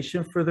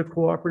regulation for the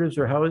cooperatives,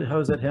 or how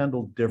is that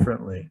handled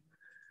differently?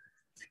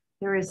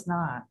 There is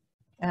not,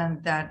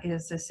 and that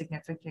is a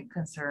significant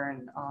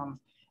concern.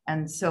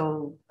 And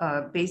so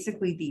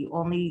basically the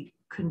only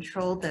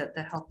control that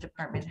the health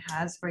department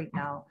has right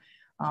now,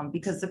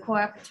 because the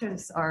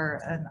cooperatives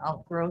are an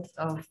outgrowth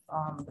of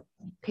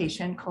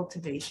patient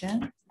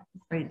cultivation,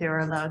 right? They're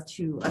allowed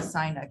to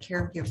assign a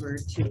caregiver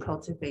to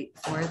cultivate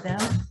for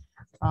them,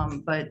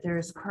 but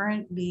there's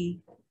currently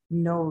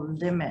no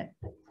limit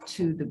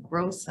to the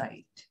grow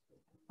site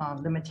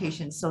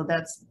limitations. So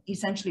that's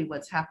essentially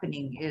what's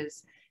happening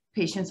is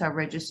patients are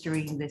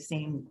registering the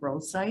same grow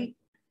site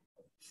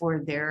for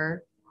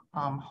their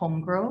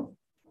home grow.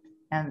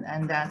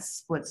 And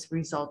that's what's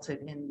resulted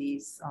in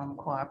these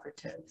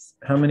cooperatives.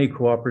 How many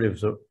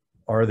cooperatives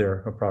are there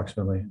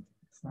approximately?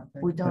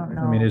 We don't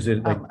know. I mean, is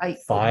it like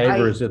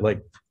 5 or is it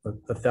like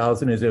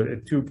 1,000? Is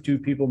it two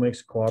people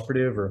makes a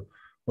cooperative, or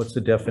what's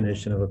the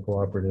definition of a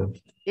cooperative?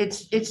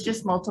 It's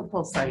just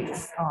multiple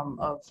sites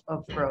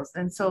of growth.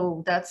 And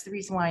so that's the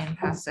reason why in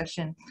past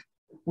session,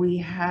 we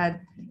had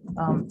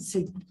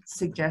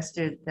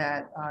suggested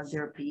that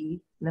there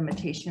be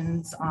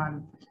limitations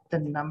on the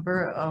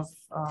number of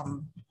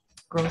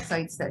grow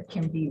sites that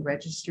can be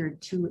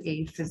registered to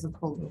a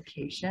physical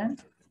location,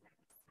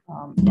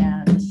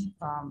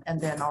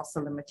 and then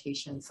also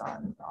limitations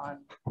on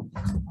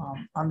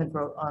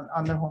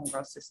the home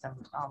grow system.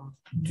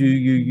 Do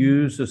you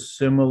use a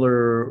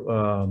similar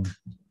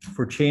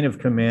for chain of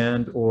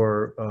command,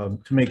 or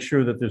to make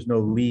sure that there's no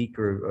leak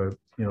or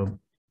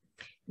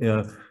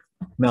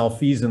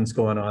malfeasance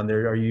going on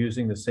there? Are you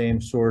using the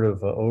same sort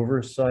of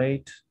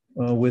oversight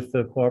with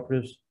the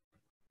cooperatives?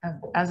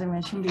 As I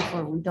mentioned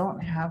before, we don't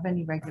have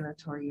any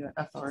regulatory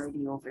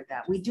authority over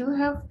that. We do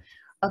have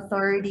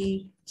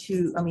authority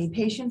to,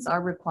 patients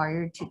are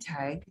required to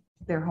tag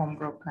their home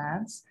grow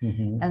plants.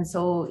 Mm-hmm. And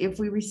so if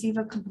we receive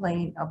a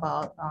complaint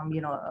about,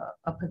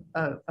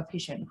 a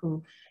patient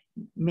who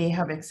may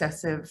have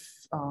excessive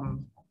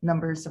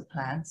numbers of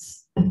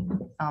plants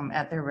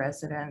at their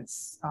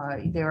residence,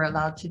 they're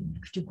allowed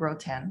to grow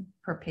 10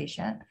 per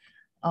patient.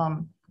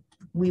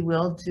 We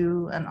will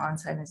do an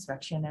on-site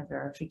inspection and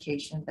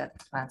verification that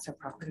the plants are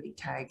properly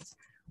tagged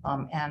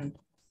and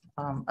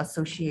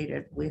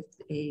associated with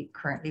a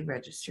currently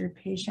registered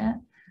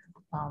patient.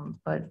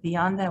 But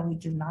beyond that, we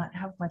do not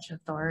have much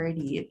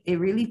authority. It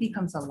really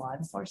becomes a law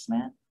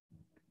enforcement.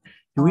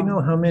 Do we know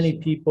how many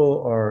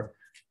people are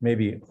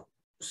maybe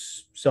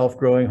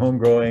self-growing, home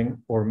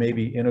growing, or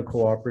maybe in a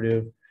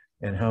cooperative,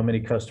 and how many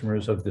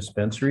customers of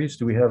dispensaries?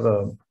 Do we have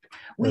a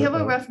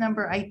rough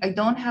number. I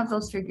don't have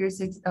those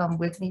figures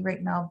with me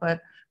right now, but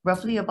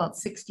roughly about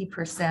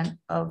 60%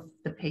 of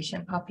the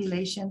patient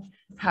population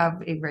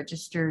have a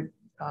registered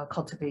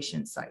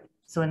cultivation site.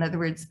 So in other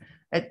words,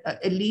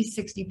 at least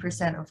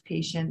 60% of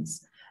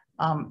patients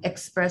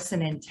express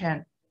an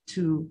intent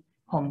to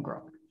home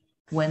grow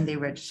when they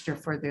register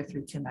for their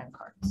 329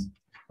 cards.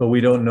 But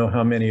we don't know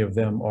how many of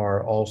them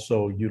are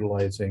also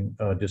utilizing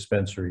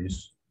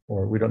dispensaries,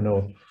 or we don't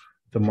know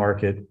the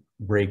market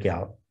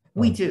breakout.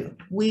 We do.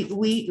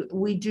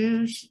 We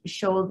do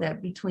show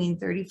that between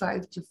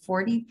 35 to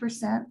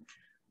 40%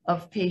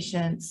 of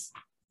patients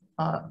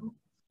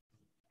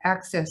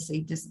access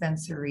a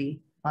dispensary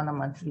on a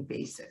monthly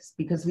basis,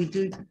 because we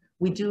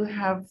do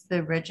have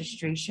the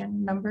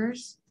registration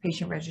numbers,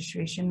 patient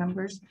registration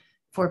numbers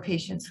for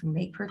patients who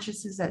make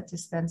purchases at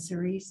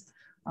dispensaries.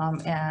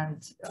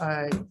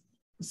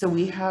 So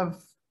we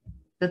have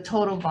the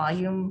total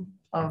volume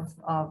of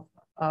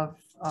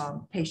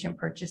patient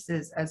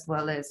purchases, as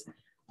well as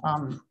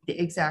the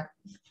exact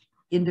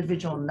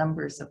individual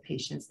numbers of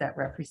patients that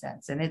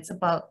represents. And it's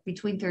about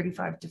between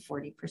 35 to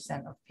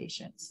 40% of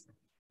patients,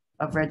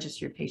 of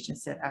registered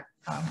patients that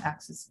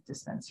access the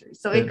dispensary.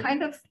 So it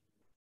kind of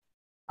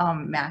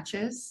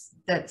matches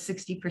that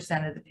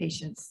 60% of the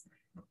patients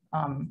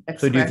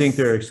So do you think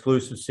they're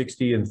exclusive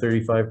 60 and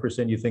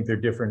 35%? You think they're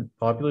different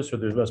populace, or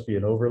there must be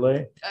an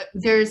overlay?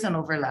 There is an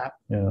overlap.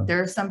 Yeah.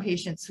 There are some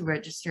patients who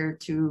register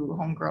to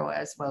home grow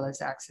as well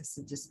as access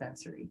to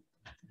dispensary.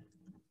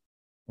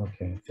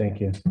 Okay, thank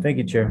you. Thank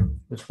you, Chair.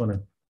 Just want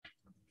to.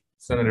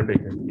 Senator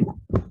Baker.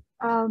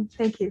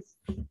 Thank you.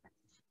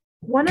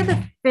 One of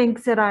the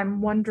things that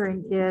I'm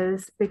wondering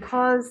is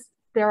because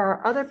there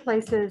are other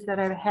places that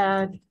have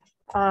had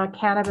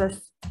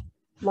cannabis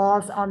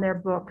laws on their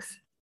books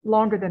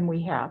longer than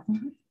we have.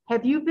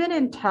 Have you been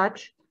in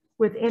touch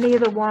with any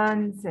of the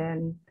ones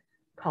in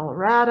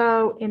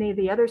Colorado, any of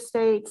the other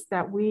states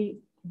that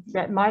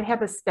might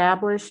have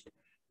established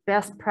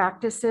best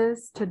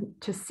practices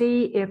to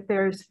see if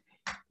there's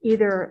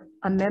either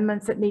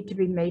amendments that need to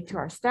be made to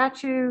our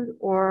statute,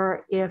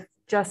 or if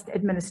just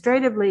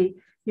administratively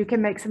you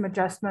can make some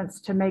adjustments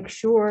to make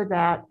sure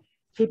that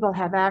people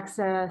have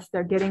access,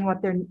 they're getting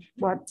what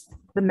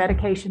the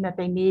medication that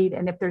they need,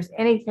 and if there's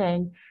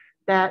anything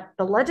that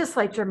the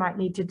legislature might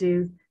need to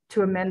do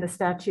to amend the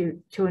statute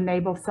to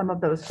enable some of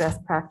those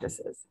best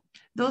practices.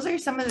 Those are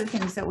some of the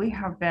things that we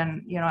have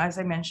been, as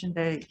I mentioned,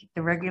 the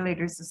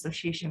Regulators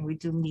Association, we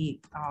do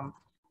meet.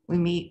 We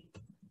meet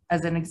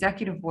as an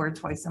executive board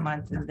twice a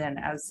month, and then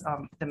as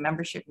the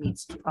membership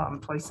meets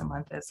twice a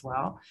month as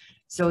well.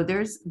 So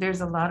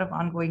there's a lot of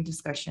ongoing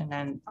discussion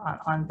and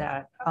on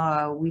that.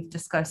 We've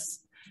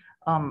discussed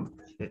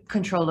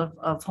control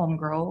of home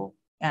grow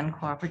and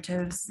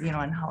cooperatives,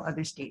 and how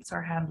other states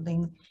are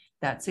handling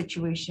that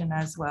situation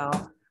as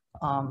well.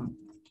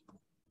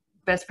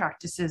 Best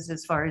practices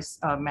as far as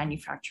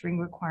manufacturing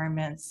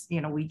requirements.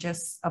 We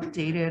just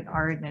updated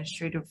our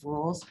administrative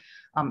rules,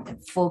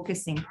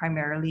 focusing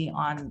primarily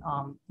on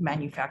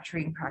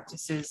manufacturing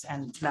practices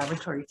and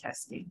laboratory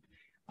testing,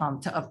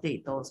 to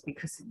update those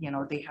because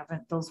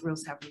those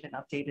rules haven't been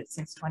updated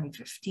since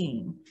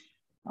 2015.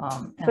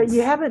 But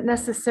you haven't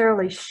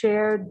necessarily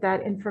shared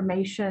that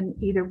information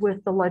either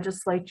with the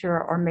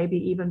legislature or maybe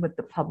even with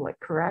the public,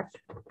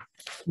 correct?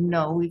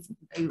 No, we've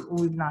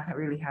not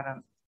really had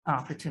an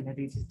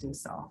opportunity to do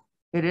so.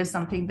 It is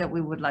something that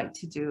we would like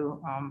to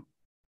do.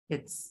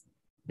 It's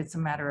a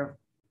matter of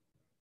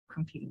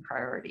competing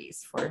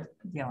priorities for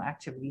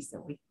activities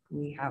that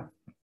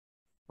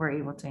we're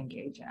able to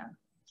engage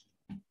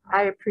in.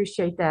 I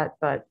appreciate that,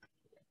 but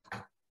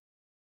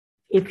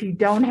if you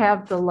don't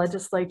have the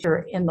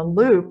legislature in the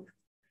loop,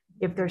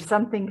 if there's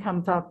something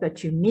comes up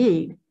that you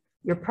need,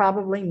 you're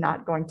probably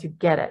not going to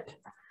get it.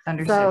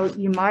 Understood. So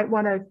you might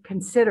want to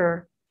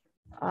consider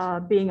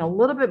being a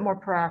little bit more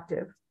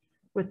proactive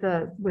with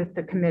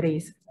the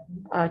committees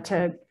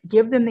to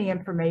give them the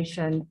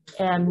information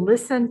and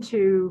listen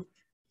to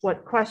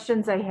what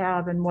questions they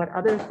have and what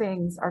other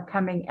things are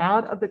coming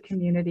out of the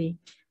community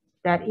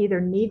that either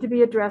need to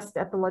be addressed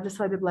at the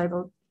legislative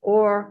level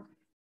or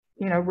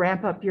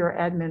ramp up your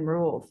admin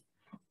rules.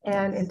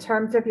 And in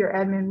terms of your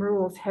admin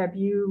rules, have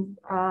you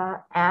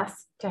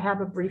asked to have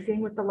a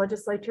briefing with the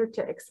legislature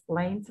to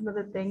explain some of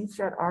the things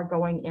that are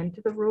going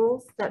into the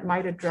rules that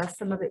might address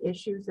some of the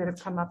issues that have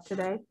come up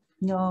today?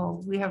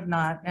 No, we have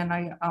not. And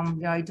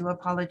I do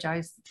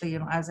apologize.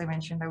 As I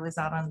mentioned, I was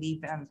out on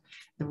leave and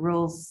the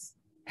rules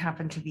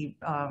happened to be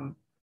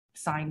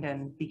signed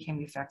and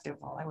became effective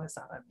while I was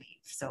out on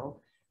leave.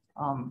 So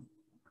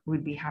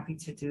we'd be happy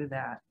to do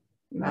that.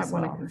 You might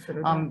want to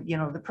consider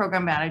that. The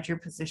program manager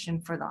position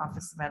for the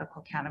Office of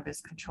Medical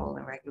Cannabis Control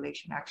and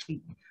Regulation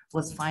actually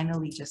was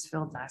finally just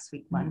filled last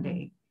week,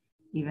 Monday,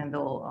 even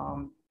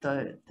though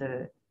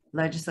the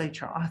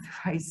legislature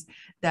authorized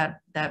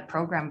that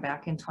program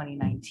back in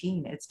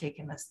 2019. It's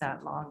taken us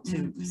that long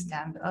to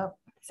stand up.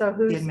 So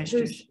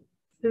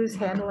who's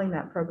handling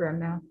that program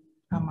now?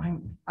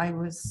 I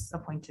was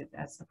appointed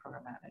as the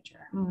program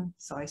manager.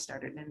 So I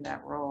started in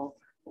that role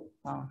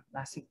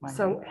last week, Monday.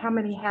 So how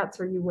many hats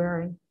are you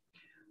wearing?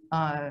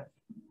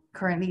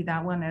 Currently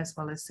that one, as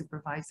well as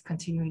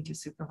continuing to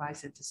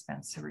supervise a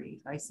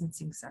dispensary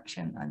licensing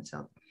section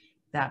until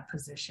that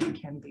position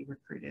can be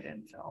recruited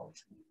and filled.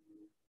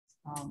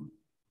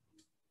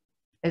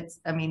 That's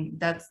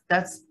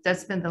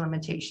been the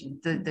limitation.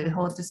 The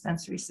whole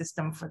dispensary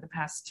system for the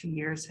past 2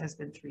 years has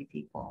been 3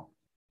 people,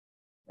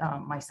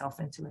 myself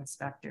and 2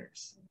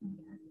 inspectors.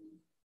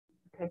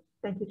 Okay,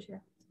 thank you,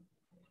 Chair.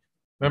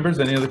 Members,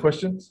 any other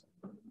questions?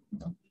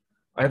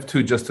 I have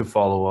 2 just to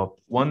follow up.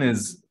 One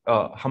is,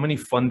 how many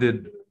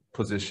funded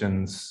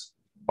positions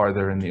are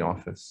there in the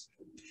office?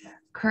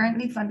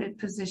 Currently funded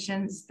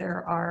positions,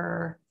 there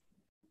are,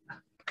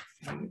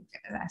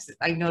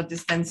 I know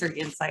dispensary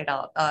inside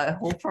out,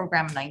 whole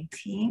program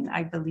 19,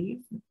 I believe,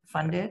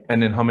 funded.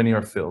 And then how many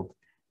are filled?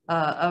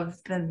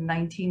 Of the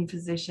 19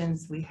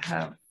 positions, we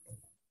have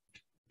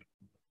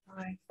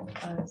 5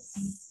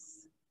 plus.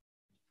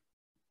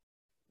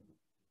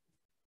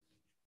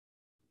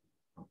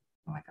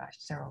 Oh my gosh,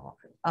 several.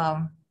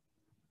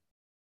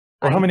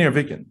 Or how many are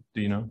vacant?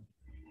 Do you know?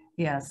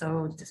 Yeah,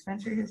 so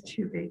dispensary has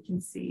 2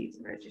 vacancies,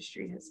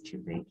 registry has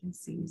 2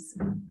 vacancies.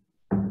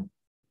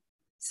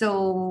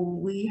 So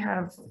we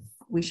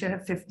should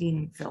have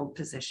 15 filled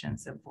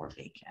positions and 4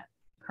 vacant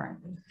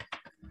currently.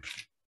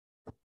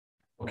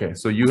 Okay,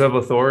 so you have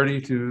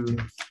authority to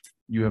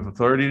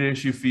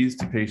issue fees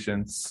to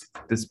patients.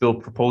 This bill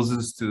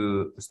proposes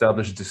to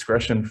establish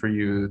discretion for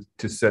you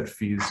to set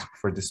fees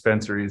for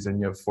dispensaries, and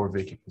you have 4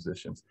 vacant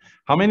positions.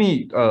 How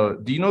many,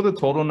 do you know the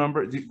total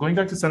number? Going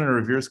back to Senator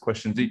Rivera's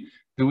question,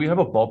 do we have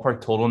a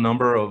ballpark total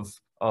number of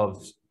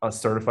of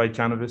certified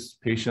cannabis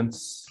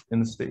patients in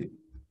the state?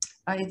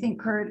 I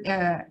think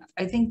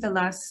I think the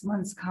last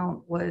month's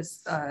count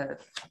was,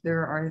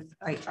 there are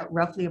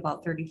roughly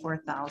about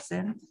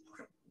 34,000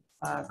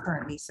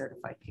 currently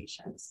certified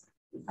patients.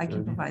 I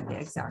can provide the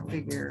exact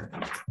figure,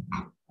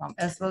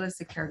 as well as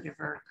the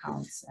caregiver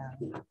counts.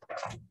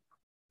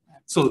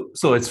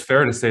 So it's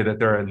fair to say that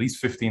there are at least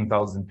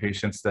 15,000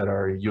 patients that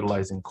are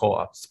utilizing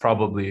co-ops,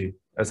 probably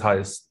as high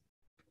as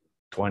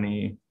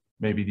 20,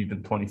 maybe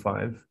even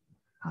 25.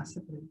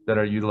 Possibly. That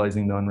are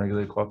utilizing the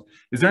unregulated co-ops.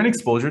 Is there any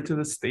exposure to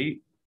the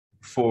state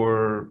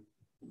for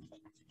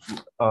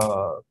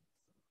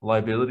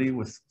liability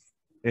with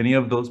any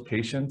of those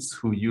patients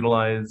who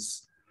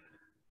utilize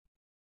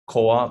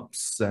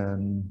co-ops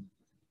and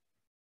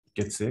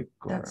get sick?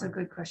 That's a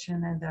good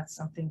question, and that's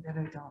something that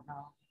I don't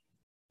know.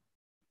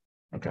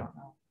 Okay. I don't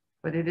know.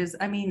 But it is,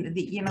 I mean,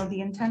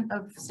 the intent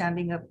of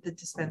standing up the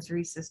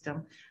dispensary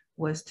system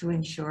was to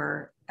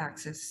ensure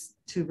access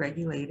to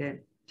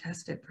regulated,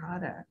 tested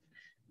product.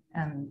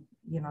 And,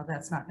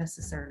 that's not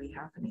necessarily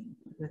happening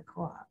with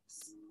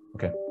co-ops.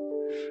 Okay.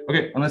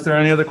 Okay, unless there are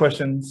any other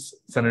questions,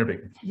 Senator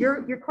Baker.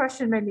 Your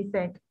question made me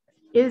think,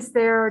 is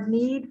there a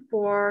need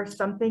for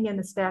something in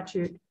the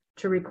statute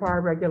to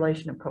require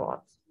regulation of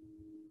co-ops?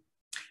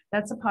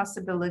 That's a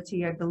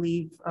possibility. I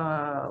believe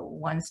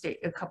one state,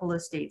 a couple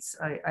of states,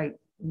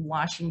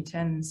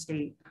 Washington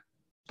state,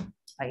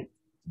 I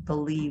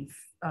believe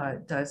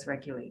does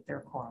regulate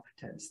their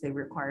cooperatives. They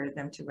require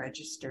them to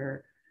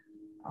register,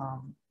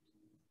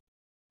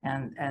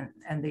 and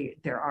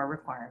there are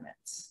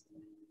requirements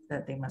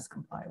that they must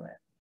comply with.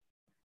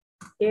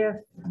 If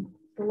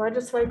the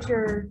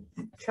legislature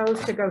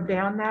chose to go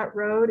down that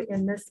road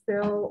in this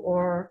bill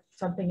or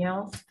something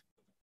else,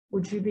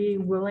 would you be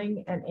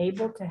willing and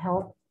able to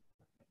help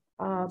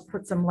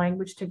put some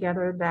language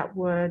together that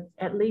would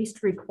at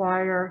least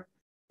require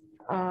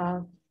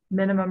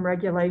minimum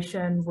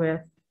regulation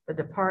with the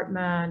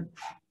department,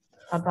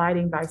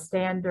 abiding by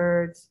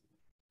standards,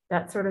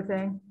 that sort of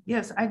thing?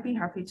 Yes, I'd be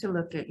happy to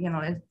look at,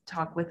 and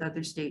talk with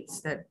other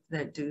states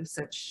that do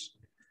such,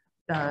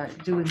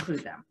 do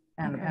include them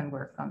and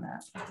work on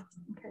that.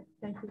 Okay,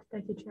 thank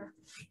you, Chair.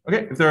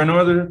 Okay, if there are no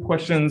other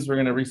questions, we're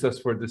going to recess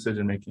for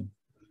decision making.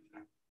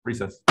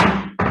 Recess.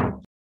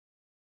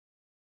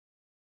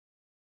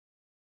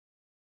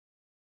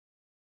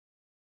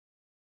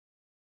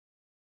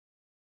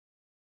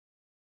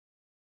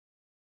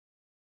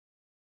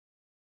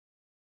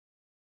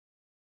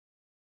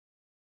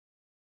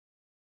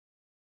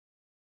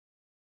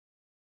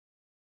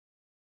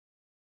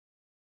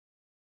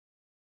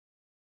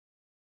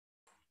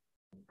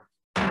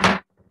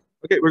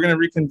 Okay, we're going to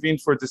reconvene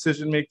for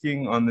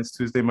decision-making on this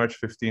Tuesday, March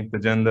 15th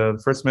agenda. The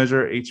first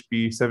measure,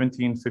 HB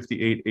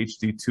 1758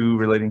 HD2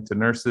 relating to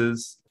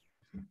nurses.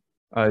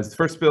 Is the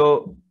first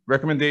bill.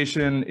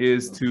 Recommendation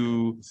is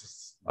to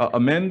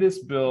amend this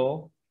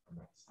bill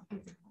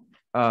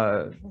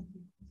by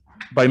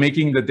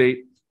making the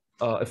date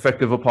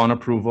effective upon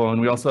approval.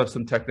 And we also have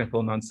some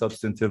technical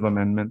non-substantive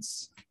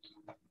amendments.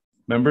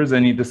 Members,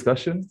 any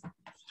discussion?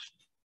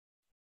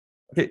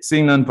 Okay,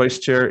 seeing none, Vice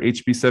Chair,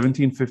 HB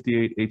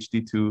 1758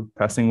 HD2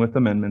 passing with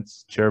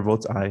amendments. Chair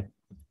votes aye.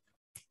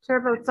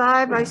 Chair votes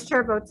aye. Vice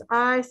Chair votes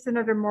aye.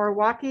 Senator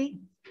Moriwaki.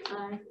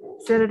 Aye.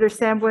 Senator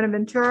Sam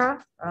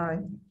Buenaventura. Aye.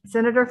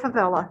 Senator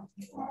Favela.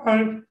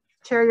 Aye.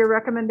 Chair, your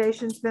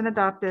recommendation's been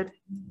adopted.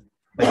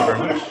 Thank you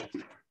very much.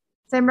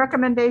 Same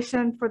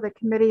recommendation for the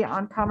Committee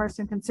on Commerce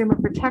and Consumer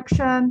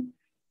Protection.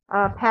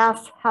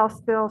 Pass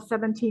House Bill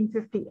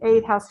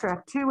 1758, House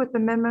Draft 2 with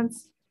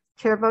amendments.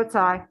 Chair votes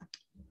aye.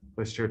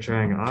 Vice Chair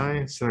Chang,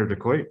 aye. Senator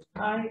DeCoit.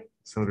 Aye.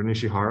 Senator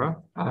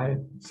Nishihara. Aye.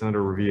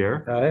 Senator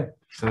Riviere. Aye.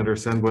 Senator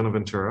San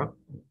Buenaventura.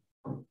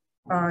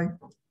 Aye.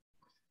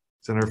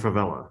 Senator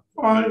Favela.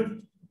 Aye.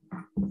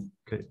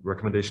 Okay,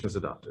 recommendation is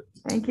adopted.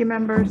 Thank you,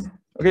 members.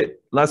 Okay,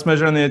 last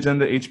measure on the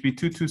agenda, HB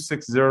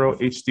 2260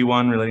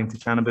 HD1 relating to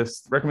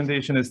cannabis.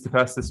 Recommendation is to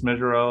pass this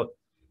measure out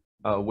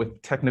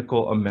with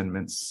technical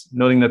amendments,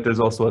 noting that there's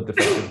also a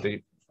defective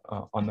date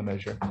on the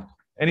measure.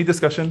 Any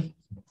discussion?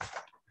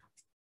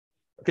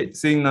 Okay,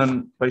 seeing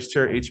none, Vice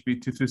Chair, HB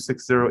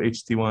 2260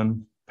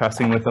 HD1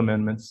 passing with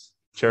amendments.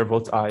 Chair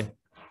votes aye.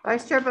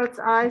 Vice Chair votes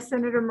aye.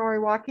 Senator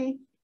Moriwaki.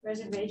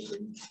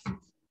 Reservation.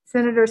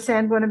 Senator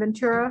San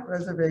Buenaventura.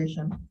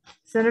 Reservation.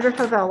 Senator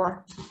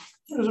Favela.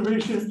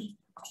 Reservations.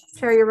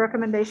 Chair, your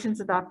recommendation's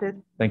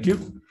adopted. Thank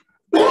you.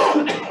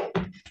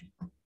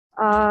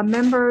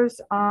 Members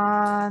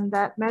on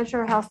that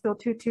measure, House Bill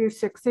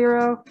 2260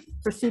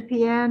 for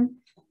CPN,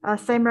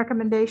 same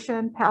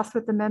recommendation, passed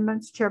with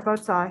amendments. Chair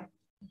votes aye.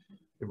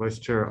 Vice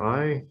Chair,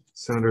 aye.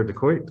 Senator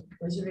DeCoit.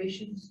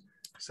 Reservations.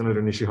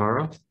 Senator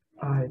Nishihara.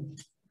 Aye.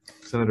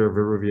 Senator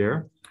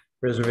Riviere.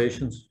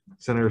 Reservations.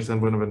 Senator San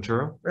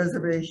Buenaventura.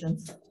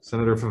 Reservations.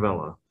 Senator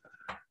Favela.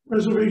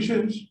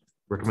 Reservations.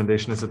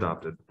 Recommendation is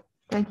adopted.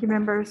 Thank you,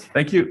 members.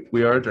 Thank you.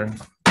 We are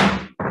adjourned.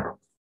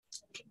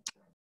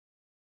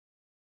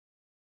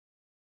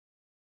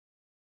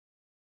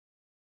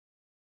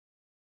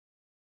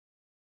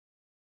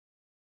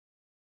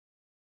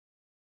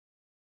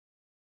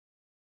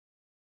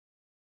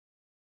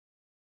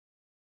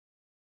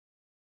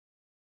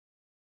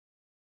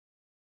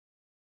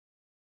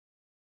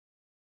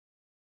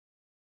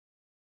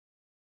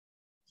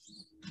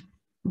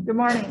 Good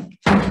morning.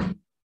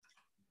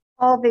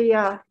 All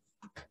the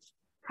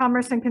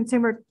Commerce and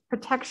Consumer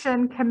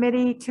Protection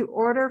Committee to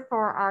order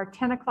for our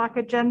 10 o'clock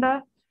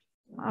agenda.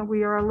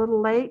 We are a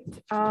little late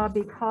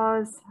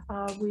because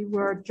we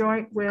were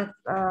joint with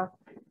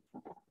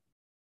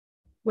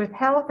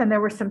health and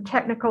there were some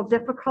technical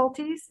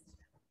difficulties.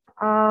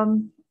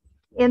 In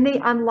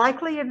the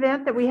unlikely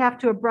event that we have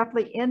to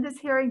abruptly end this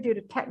hearing due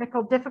to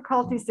technical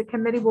difficulties, the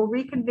committee will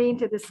reconvene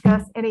to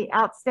discuss any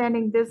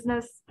outstanding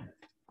business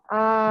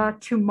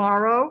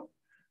tomorrow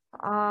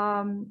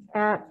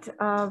at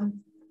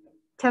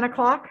 10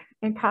 o'clock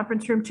in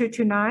conference room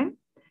 229.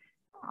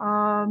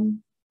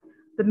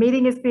 The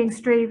meeting is being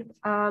streamed,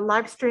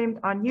 live streamed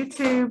on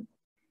YouTube.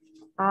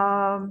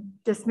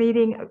 This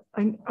meeting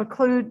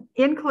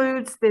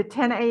includes the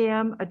 10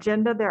 a.m.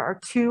 agenda. There are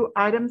 2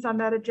 items on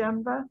that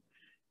agenda.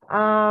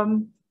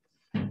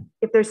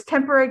 If there's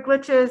temporary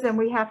glitches and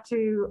we have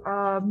to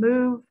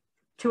move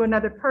to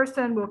another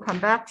person, we'll come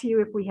back to you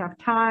if we have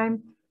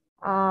time.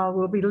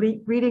 We'll be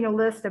reading a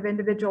list of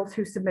individuals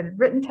who submitted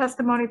written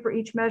testimony for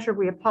each measure.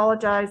 We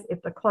apologize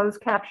if the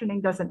closed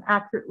captioning doesn't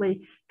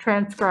accurately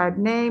transcribe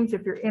names.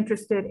 If you're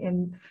interested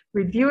in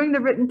reviewing the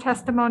written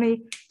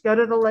testimony, go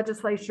to the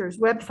legislature's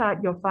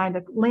website. You'll find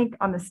a link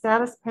on the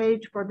status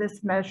page for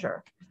this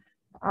measure.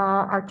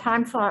 Our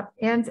time slot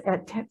ends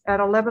at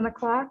 11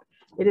 o'clock.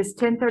 It is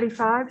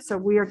 10:35, so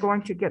we are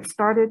going to get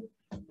started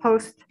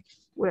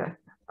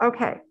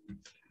okay.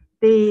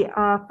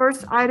 The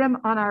first item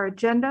on our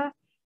agenda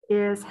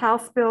is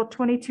House Bill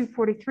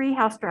 2243,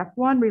 House Draft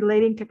 1,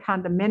 relating to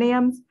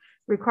condominiums,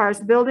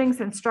 requires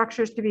buildings and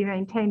structures to be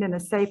maintained in a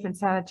safe and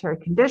sanitary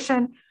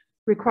condition,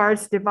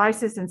 requires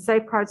devices and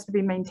safeguards to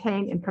be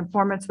maintained in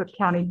conformance with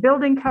county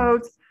building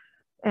codes,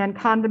 and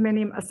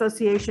condominium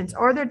associations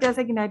or their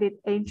designated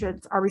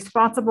agents are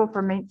responsible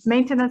for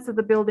maintenance of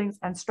the buildings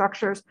and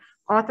structures.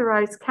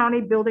 Authorize county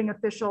building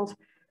officials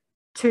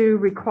to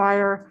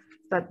require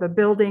that the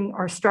building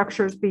or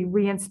structures be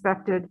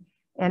re-inspected,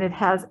 and it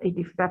has a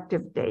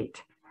defective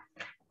date.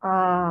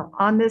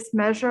 On this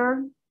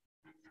measure,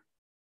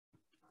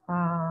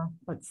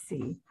 let's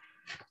see,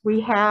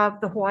 we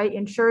have the Hawaii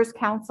Insurers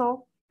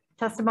Council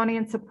testimony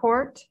and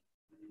support.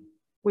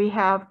 We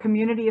have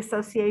Community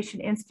Association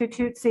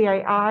Institute,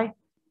 CAI,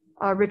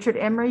 Richard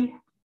Emery.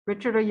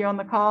 Richard, are you on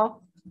the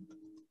call?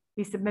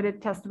 He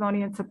submitted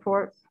testimony and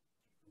support.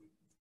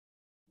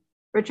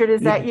 Richard,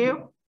 is that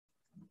you?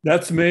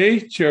 That's me,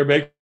 Chair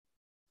Baker.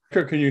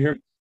 Can you hear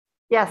me?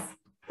 Yes,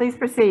 please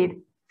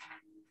proceed.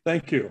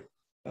 Thank you.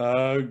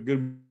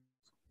 Good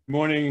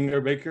morning,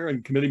 Chair Baker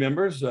and committee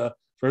members.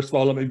 First of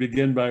all, let me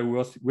begin by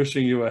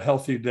wishing you a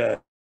healthy day.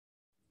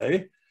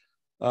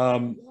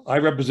 I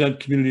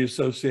represent Community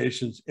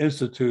Associations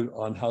Institute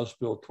on House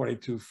Bill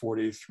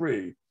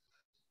 2243.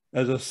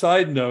 As a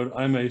side note,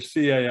 I'm a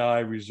CAI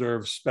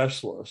reserve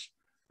specialist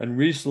and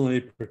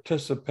recently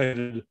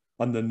participated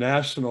on the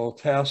National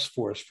Task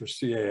Force for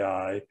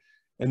CAI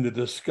in the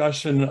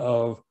discussion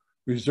of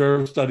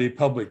reserve study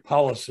public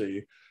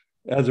policy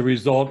as a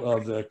result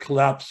of the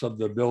collapse of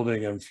the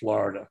building in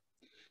Florida.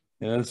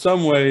 And in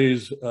some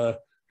ways,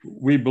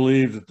 we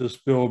believe that this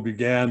bill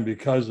began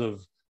because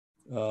of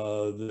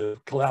the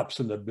collapse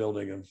in the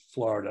building in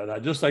Florida. And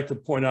I'd just like to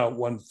point out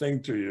one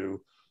thing to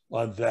you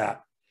on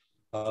that.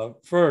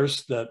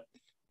 First, that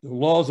the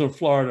laws in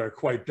Florida are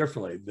quite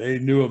differently. They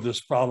knew of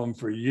this problem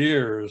for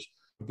years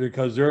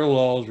because their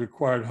laws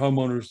required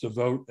homeowners to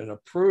vote and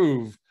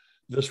approve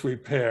this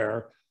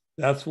repair.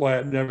 That's why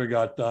it never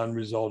got done,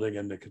 resulting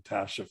in the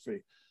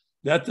catastrophe.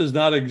 That does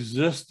not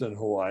exist in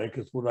Hawaii,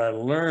 because what I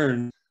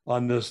learned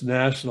on this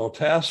national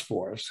task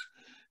force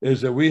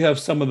is that we have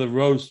some of the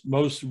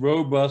most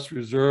robust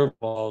reserve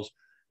laws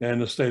in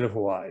the state of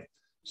Hawaii.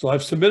 So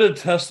I've submitted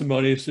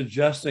testimony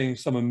suggesting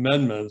some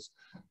amendments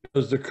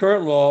because the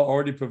current law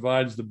already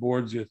provides the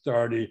boards the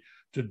authority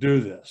to do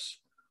this.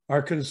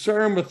 Our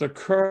concern with the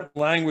current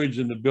language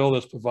in the bill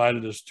that's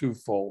provided is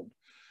twofold.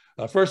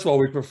 First of all,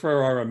 we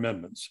prefer our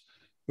amendments.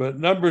 But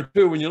number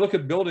two, when you look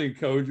at building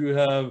code, you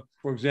have,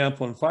 for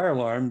example, in fire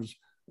alarms,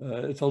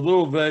 it's a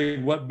little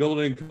vague what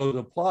building code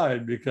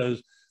applied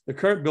because the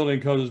current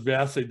building code is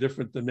vastly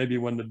different than maybe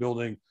when the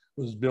building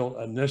was built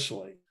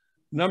initially.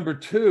 Number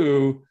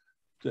two,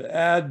 to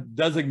add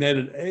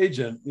designated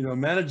agent,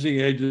 managing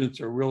agents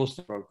are real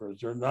estate brokers.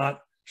 They're not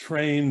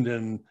trained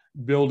in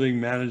building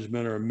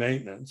management or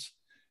maintenance.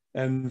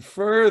 And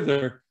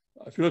further,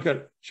 if you look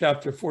at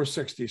chapter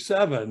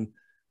 467,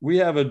 we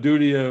have a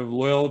duty of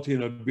loyalty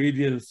and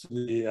obedience to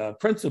the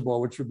principal,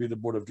 which would be the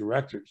board of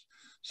directors.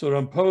 So to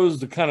impose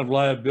the kind of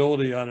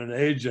liability on an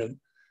agent,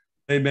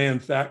 they may in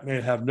fact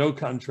have no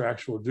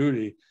contractual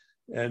duty,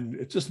 and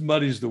it just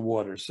muddies the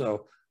water.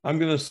 So I'm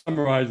going to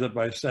summarize it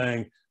by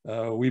saying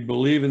we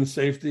believe in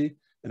safety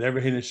and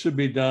everything that should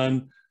be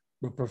done,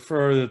 but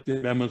prefer that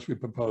the amendments we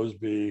propose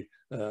be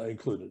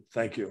included.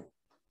 Thank you.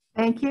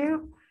 Thank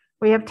you.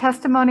 We have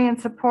testimony and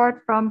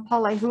support from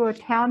Palehua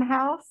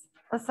Townhouse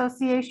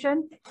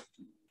Association,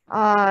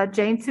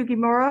 Jane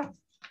Sugimura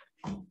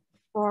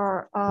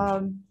for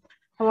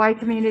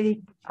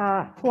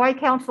Hawaii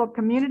Council of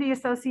Community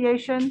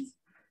Associations.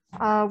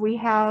 We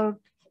have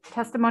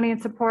testimony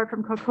and support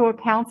from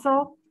Kokua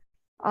Council.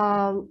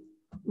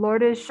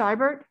 Lourdes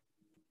Scheibert,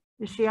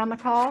 is she on the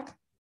call?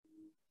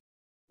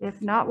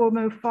 If not, we'll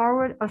move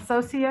forward.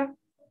 Associate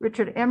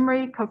Richard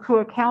Emery,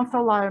 Kokua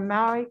Council, Laura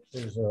Maui.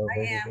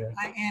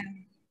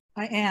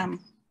 I am.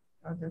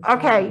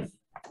 Okay,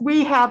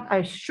 we have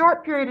a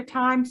short period of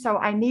time, so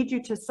I need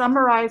you to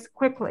summarize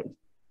quickly.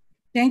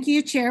 Thank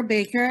you, Chair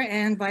Baker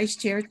and Vice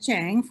Chair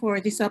Chang, for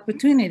this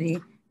opportunity.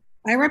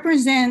 I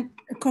represent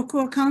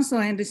Kokua Council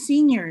and the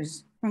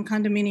seniors from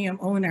condominium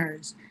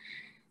owners.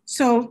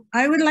 So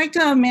I would like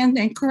to amend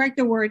and correct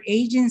the word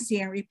agency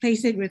and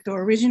replace it with the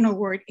original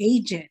word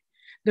agent.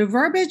 The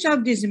verbiage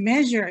of this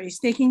measure is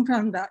taken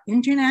from the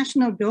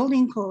International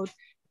Building Code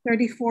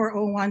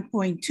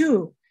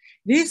 3401.2.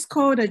 This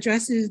code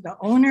addresses the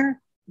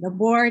owner, the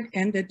board,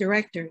 and the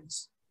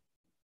directors.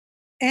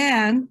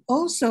 And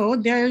also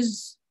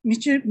there's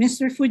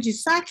Mr.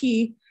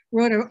 Fujisaki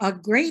wrote a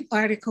great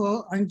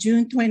article on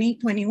June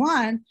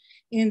 2021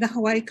 in the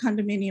Hawaii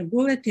Condominium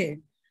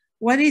Bulletin.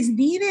 What is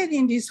needed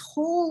in this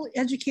whole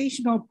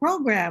educational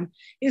program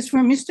is for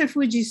Mr.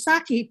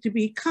 Fujisaki to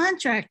be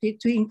contracted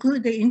to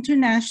include the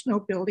International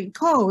Building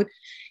Code,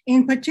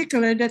 in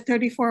particular the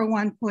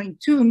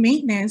 3401.2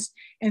 maintenance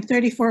and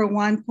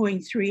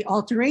 3401.3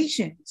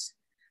 alterations.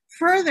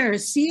 Further,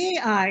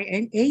 CAI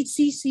and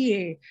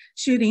HCCA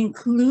should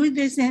include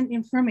this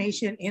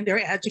information in their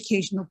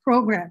educational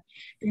program.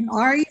 And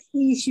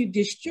REC should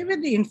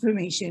distribute the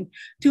information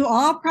to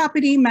all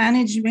property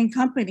management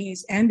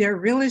companies and their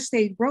real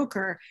estate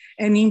broker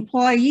and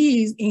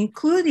employees,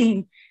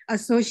 including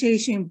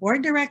association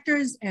board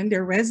directors and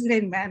their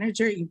resident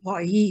manager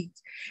employees.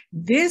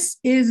 This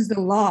is the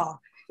law.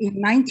 In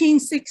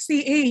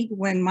 1968,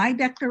 when my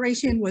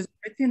declaration was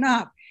written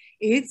up,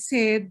 it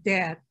said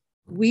that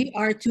we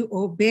are to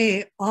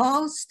obey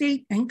all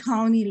state and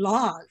county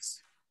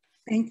laws.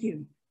 Thank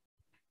you.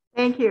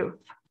 Thank you.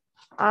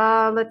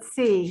 Let's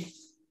see.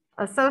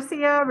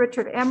 Associate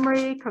Richard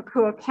Emery,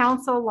 Kokua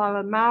Council,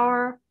 Lala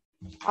Maurer,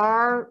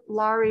 R.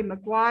 Laurie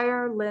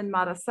McGuire, Lynn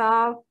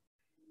Matasau,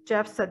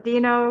 Jeff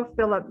Sadino,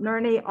 Philip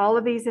Nerney, all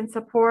of these in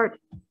support,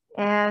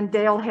 and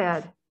Dale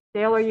Head.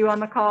 Dale, are you on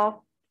the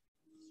call?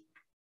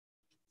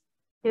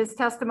 His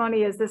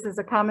testimony is this is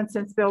a common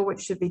sense bill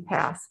which should be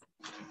passed.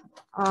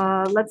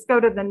 Let's go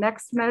to the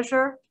next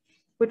measure,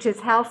 which is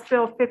House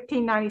Bill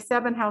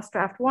 1597, House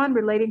Draft 1,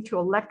 relating to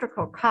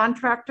electrical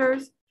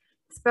contractors.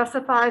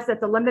 Specifies that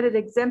the limited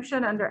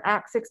exemption under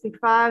Act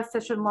 65,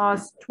 Session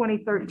Laws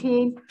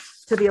 2013,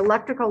 to the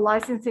electrical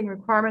licensing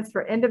requirements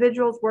for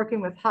individuals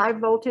working with high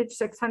voltage,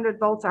 600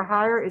 volts or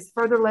higher, is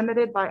further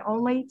limited by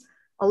only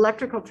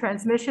electrical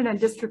transmission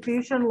and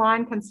distribution,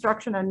 line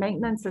construction and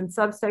maintenance, and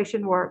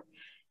substation work.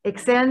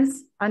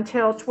 Extends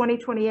until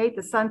 2028,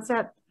 the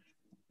sunset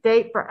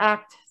date for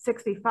Act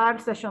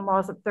 65, Session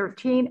Laws of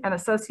 13, and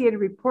associated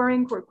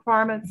reporting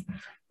requirements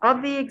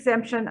of the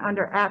exemption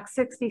under Act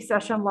 60,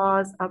 Session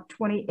Laws of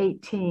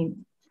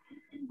 2018.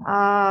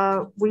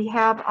 We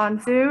have on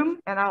Zoom,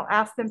 and I'll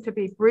ask them to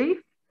be brief,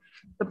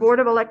 the Board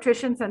of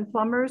Electricians and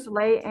Plumbers,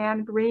 Leigh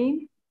Ann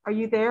Green. Are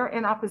you there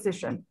in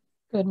opposition?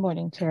 Good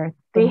morning, Chair.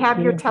 We have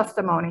your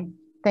testimony.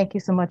 Thank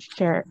you so much,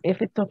 Chair.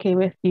 If it's okay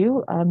with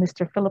you,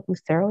 Mr. Philip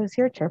Lucero is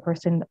here,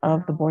 Chairperson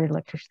of the Board of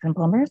Electricians and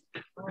Plumbers.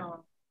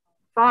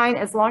 Fine,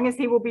 as long as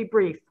he will be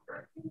brief.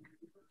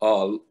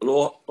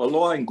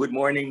 Aloha and good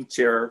morning,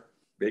 Chair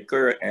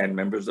Baker and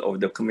members of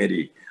the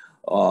committee.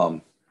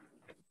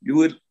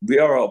 We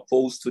are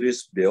opposed to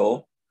this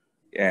bill,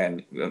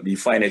 and we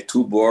find it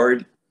too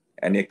broad,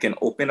 and it can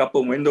open up a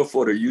window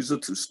for the user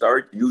to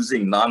start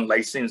using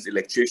non-licensed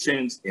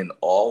electricians in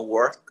all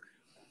work.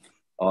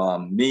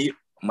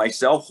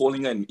 Myself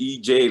holding an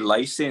EJ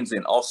license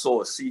and also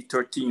a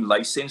C13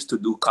 license to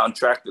do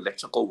contract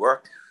electrical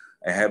work,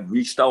 I have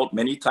reached out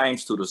many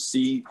times to the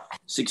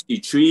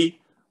C63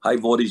 high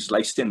voltage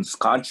licensed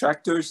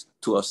contractors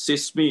to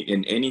assist me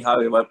in any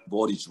high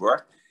voltage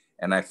work.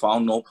 And I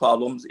found no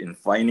problems in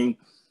finding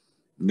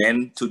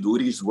men to do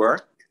this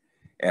work.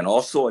 And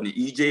also an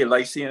EJ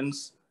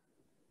license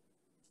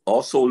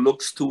also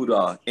looks to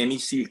the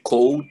NEC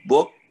code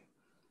book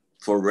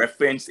for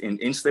reference in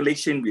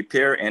installation,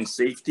 repair, and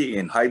safety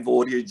in high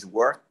voltage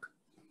work.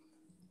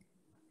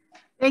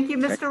 Thank you,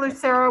 Mr.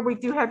 Lucero. We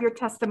do have your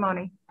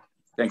testimony.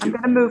 Thank you.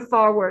 I'm going to move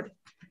forward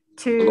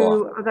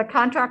to the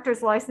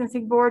Contractors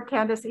Licensing Board.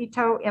 Candace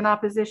Ito in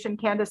opposition.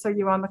 Candace, are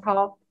you on the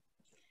call?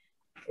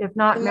 If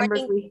not,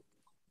 members,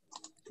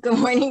 Good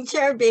morning,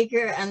 Chair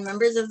Baker and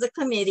members of the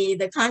committee.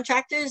 The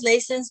Contractors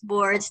License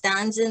Board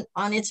stands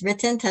on its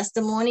written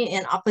testimony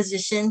in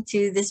opposition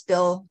to this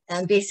bill.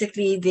 And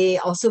basically, they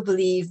also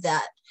believe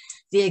that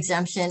the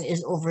exemption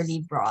is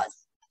overly broad.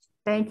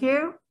 Thank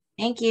you.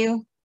 Thank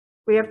you.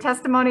 We have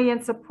testimony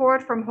in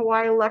support from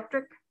Hawaiian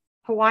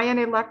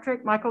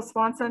Electric, Michael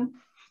Swanson.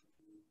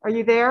 Are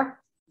you there?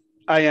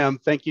 I am.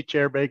 Thank you,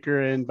 Chair Baker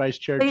and Vice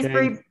Chair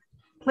Chang.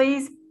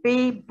 Please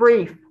be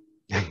brief.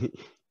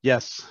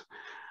 Yes.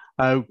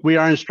 We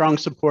are in strong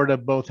support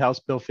of both House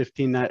Bill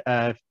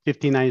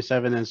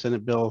 1597 and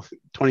Senate Bill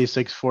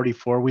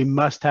 2644. We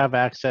must have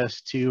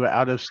access to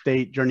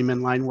out-of-state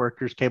journeyman line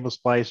workers, cable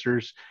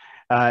splicers,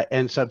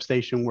 and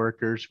substation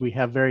workers. We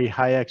have very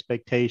high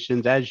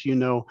expectations. As you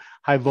know,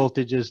 high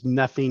voltage is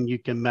nothing you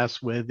can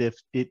mess with. If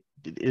it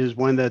is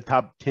one of the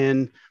top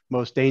 10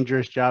 most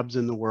dangerous jobs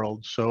in the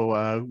world.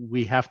 So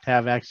we have to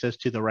have access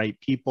to the right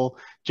people.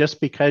 Just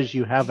because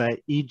you have an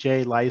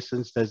EJ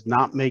license does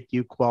not make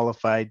you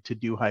qualified to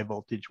do high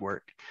voltage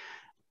work.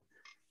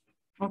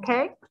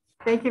 Okay,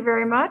 thank you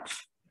very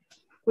much.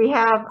 We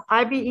have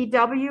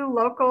IBEW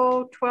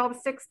Local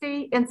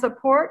 1260 in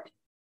support.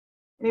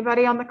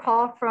 Anybody on the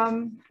call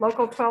from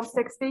Local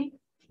 1260?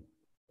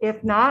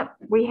 If not,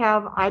 we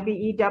have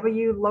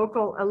IBEW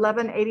Local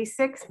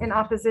 1186 in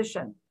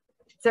opposition.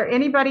 Is there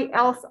anybody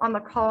else on the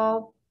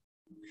call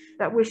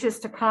that wishes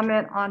to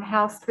comment on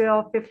House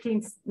Bill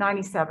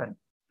 1597?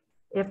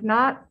 If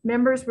not,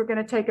 members, we're going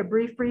to take a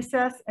brief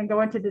recess and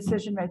go into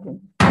decision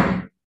making.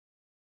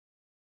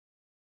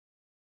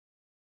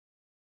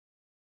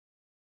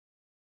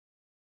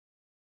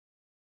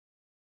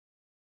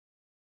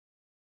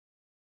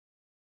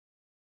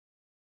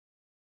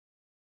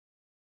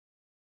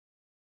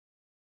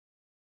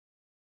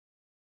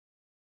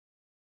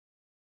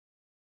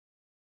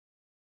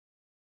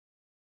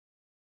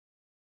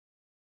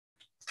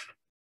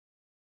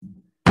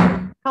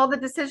 Call the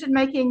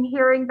decision-making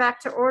hearing back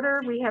to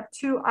order. We have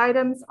two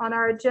items on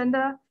our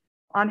agenda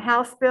on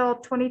House Bill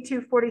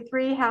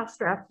 2243, House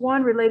Draft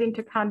 1, relating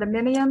to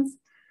condominiums.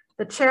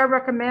 The chair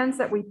recommends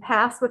that we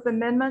pass with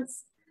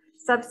amendments.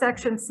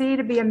 Subsection C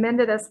to be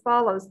amended as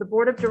follows. The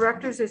Board of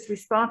Directors is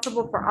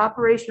responsible for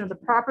operation of the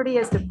property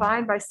as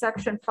defined by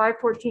Section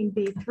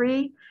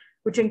 514B3,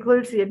 which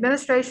includes the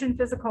administration,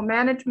 fiscal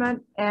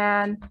management,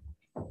 and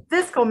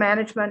physical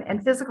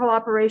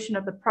operation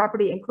of the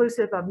property,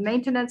 inclusive of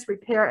maintenance,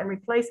 repair, and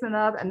replacement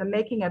of, and the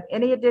making of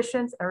any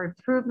additions or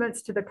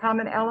improvements to the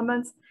common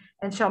elements,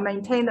 and shall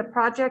maintain the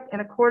project in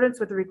accordance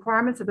with the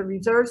requirements of the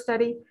reserve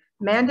study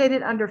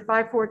mandated under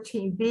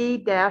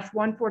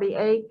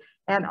 514B-148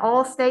 and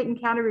all state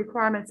and county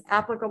requirements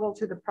applicable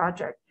to the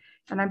project.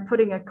 And I'm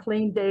putting a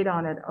clean date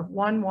on it of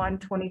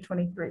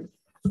 1/1/2023.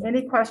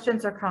 Any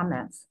questions or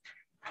comments?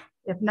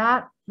 If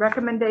not,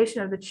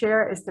 recommendation of the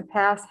chair is to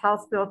pass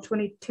House Bill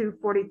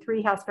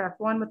 2243, House Draft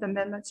 1 with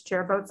amendments.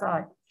 Chair votes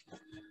aye.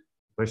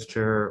 Vice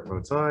Chair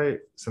votes aye.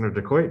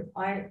 Senator DeCoite?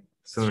 Aye.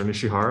 Senator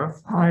Nishihara?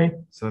 Aye.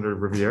 Senator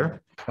Riviere?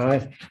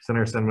 Aye.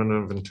 Senator San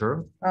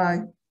Buenaventura?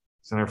 Aye.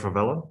 Senator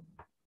Favela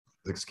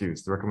is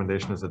excused. The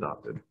recommendation is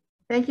adopted.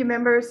 Thank you,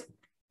 members.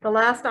 The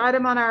last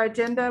item on our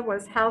agenda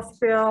was House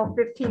Bill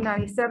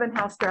 1597,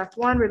 House Draft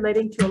 1,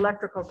 relating to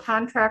electrical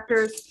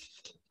contractors.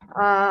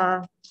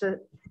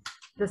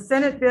 The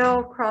Senate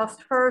bill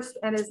crossed first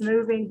and is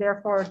moving.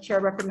 Therefore, Chair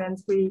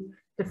recommends we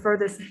defer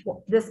this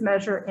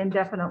measure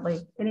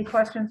indefinitely. Any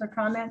questions or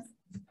comments?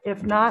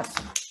 If not,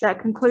 that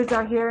concludes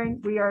our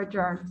hearing. We are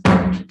adjourned.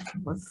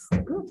 Let's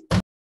go.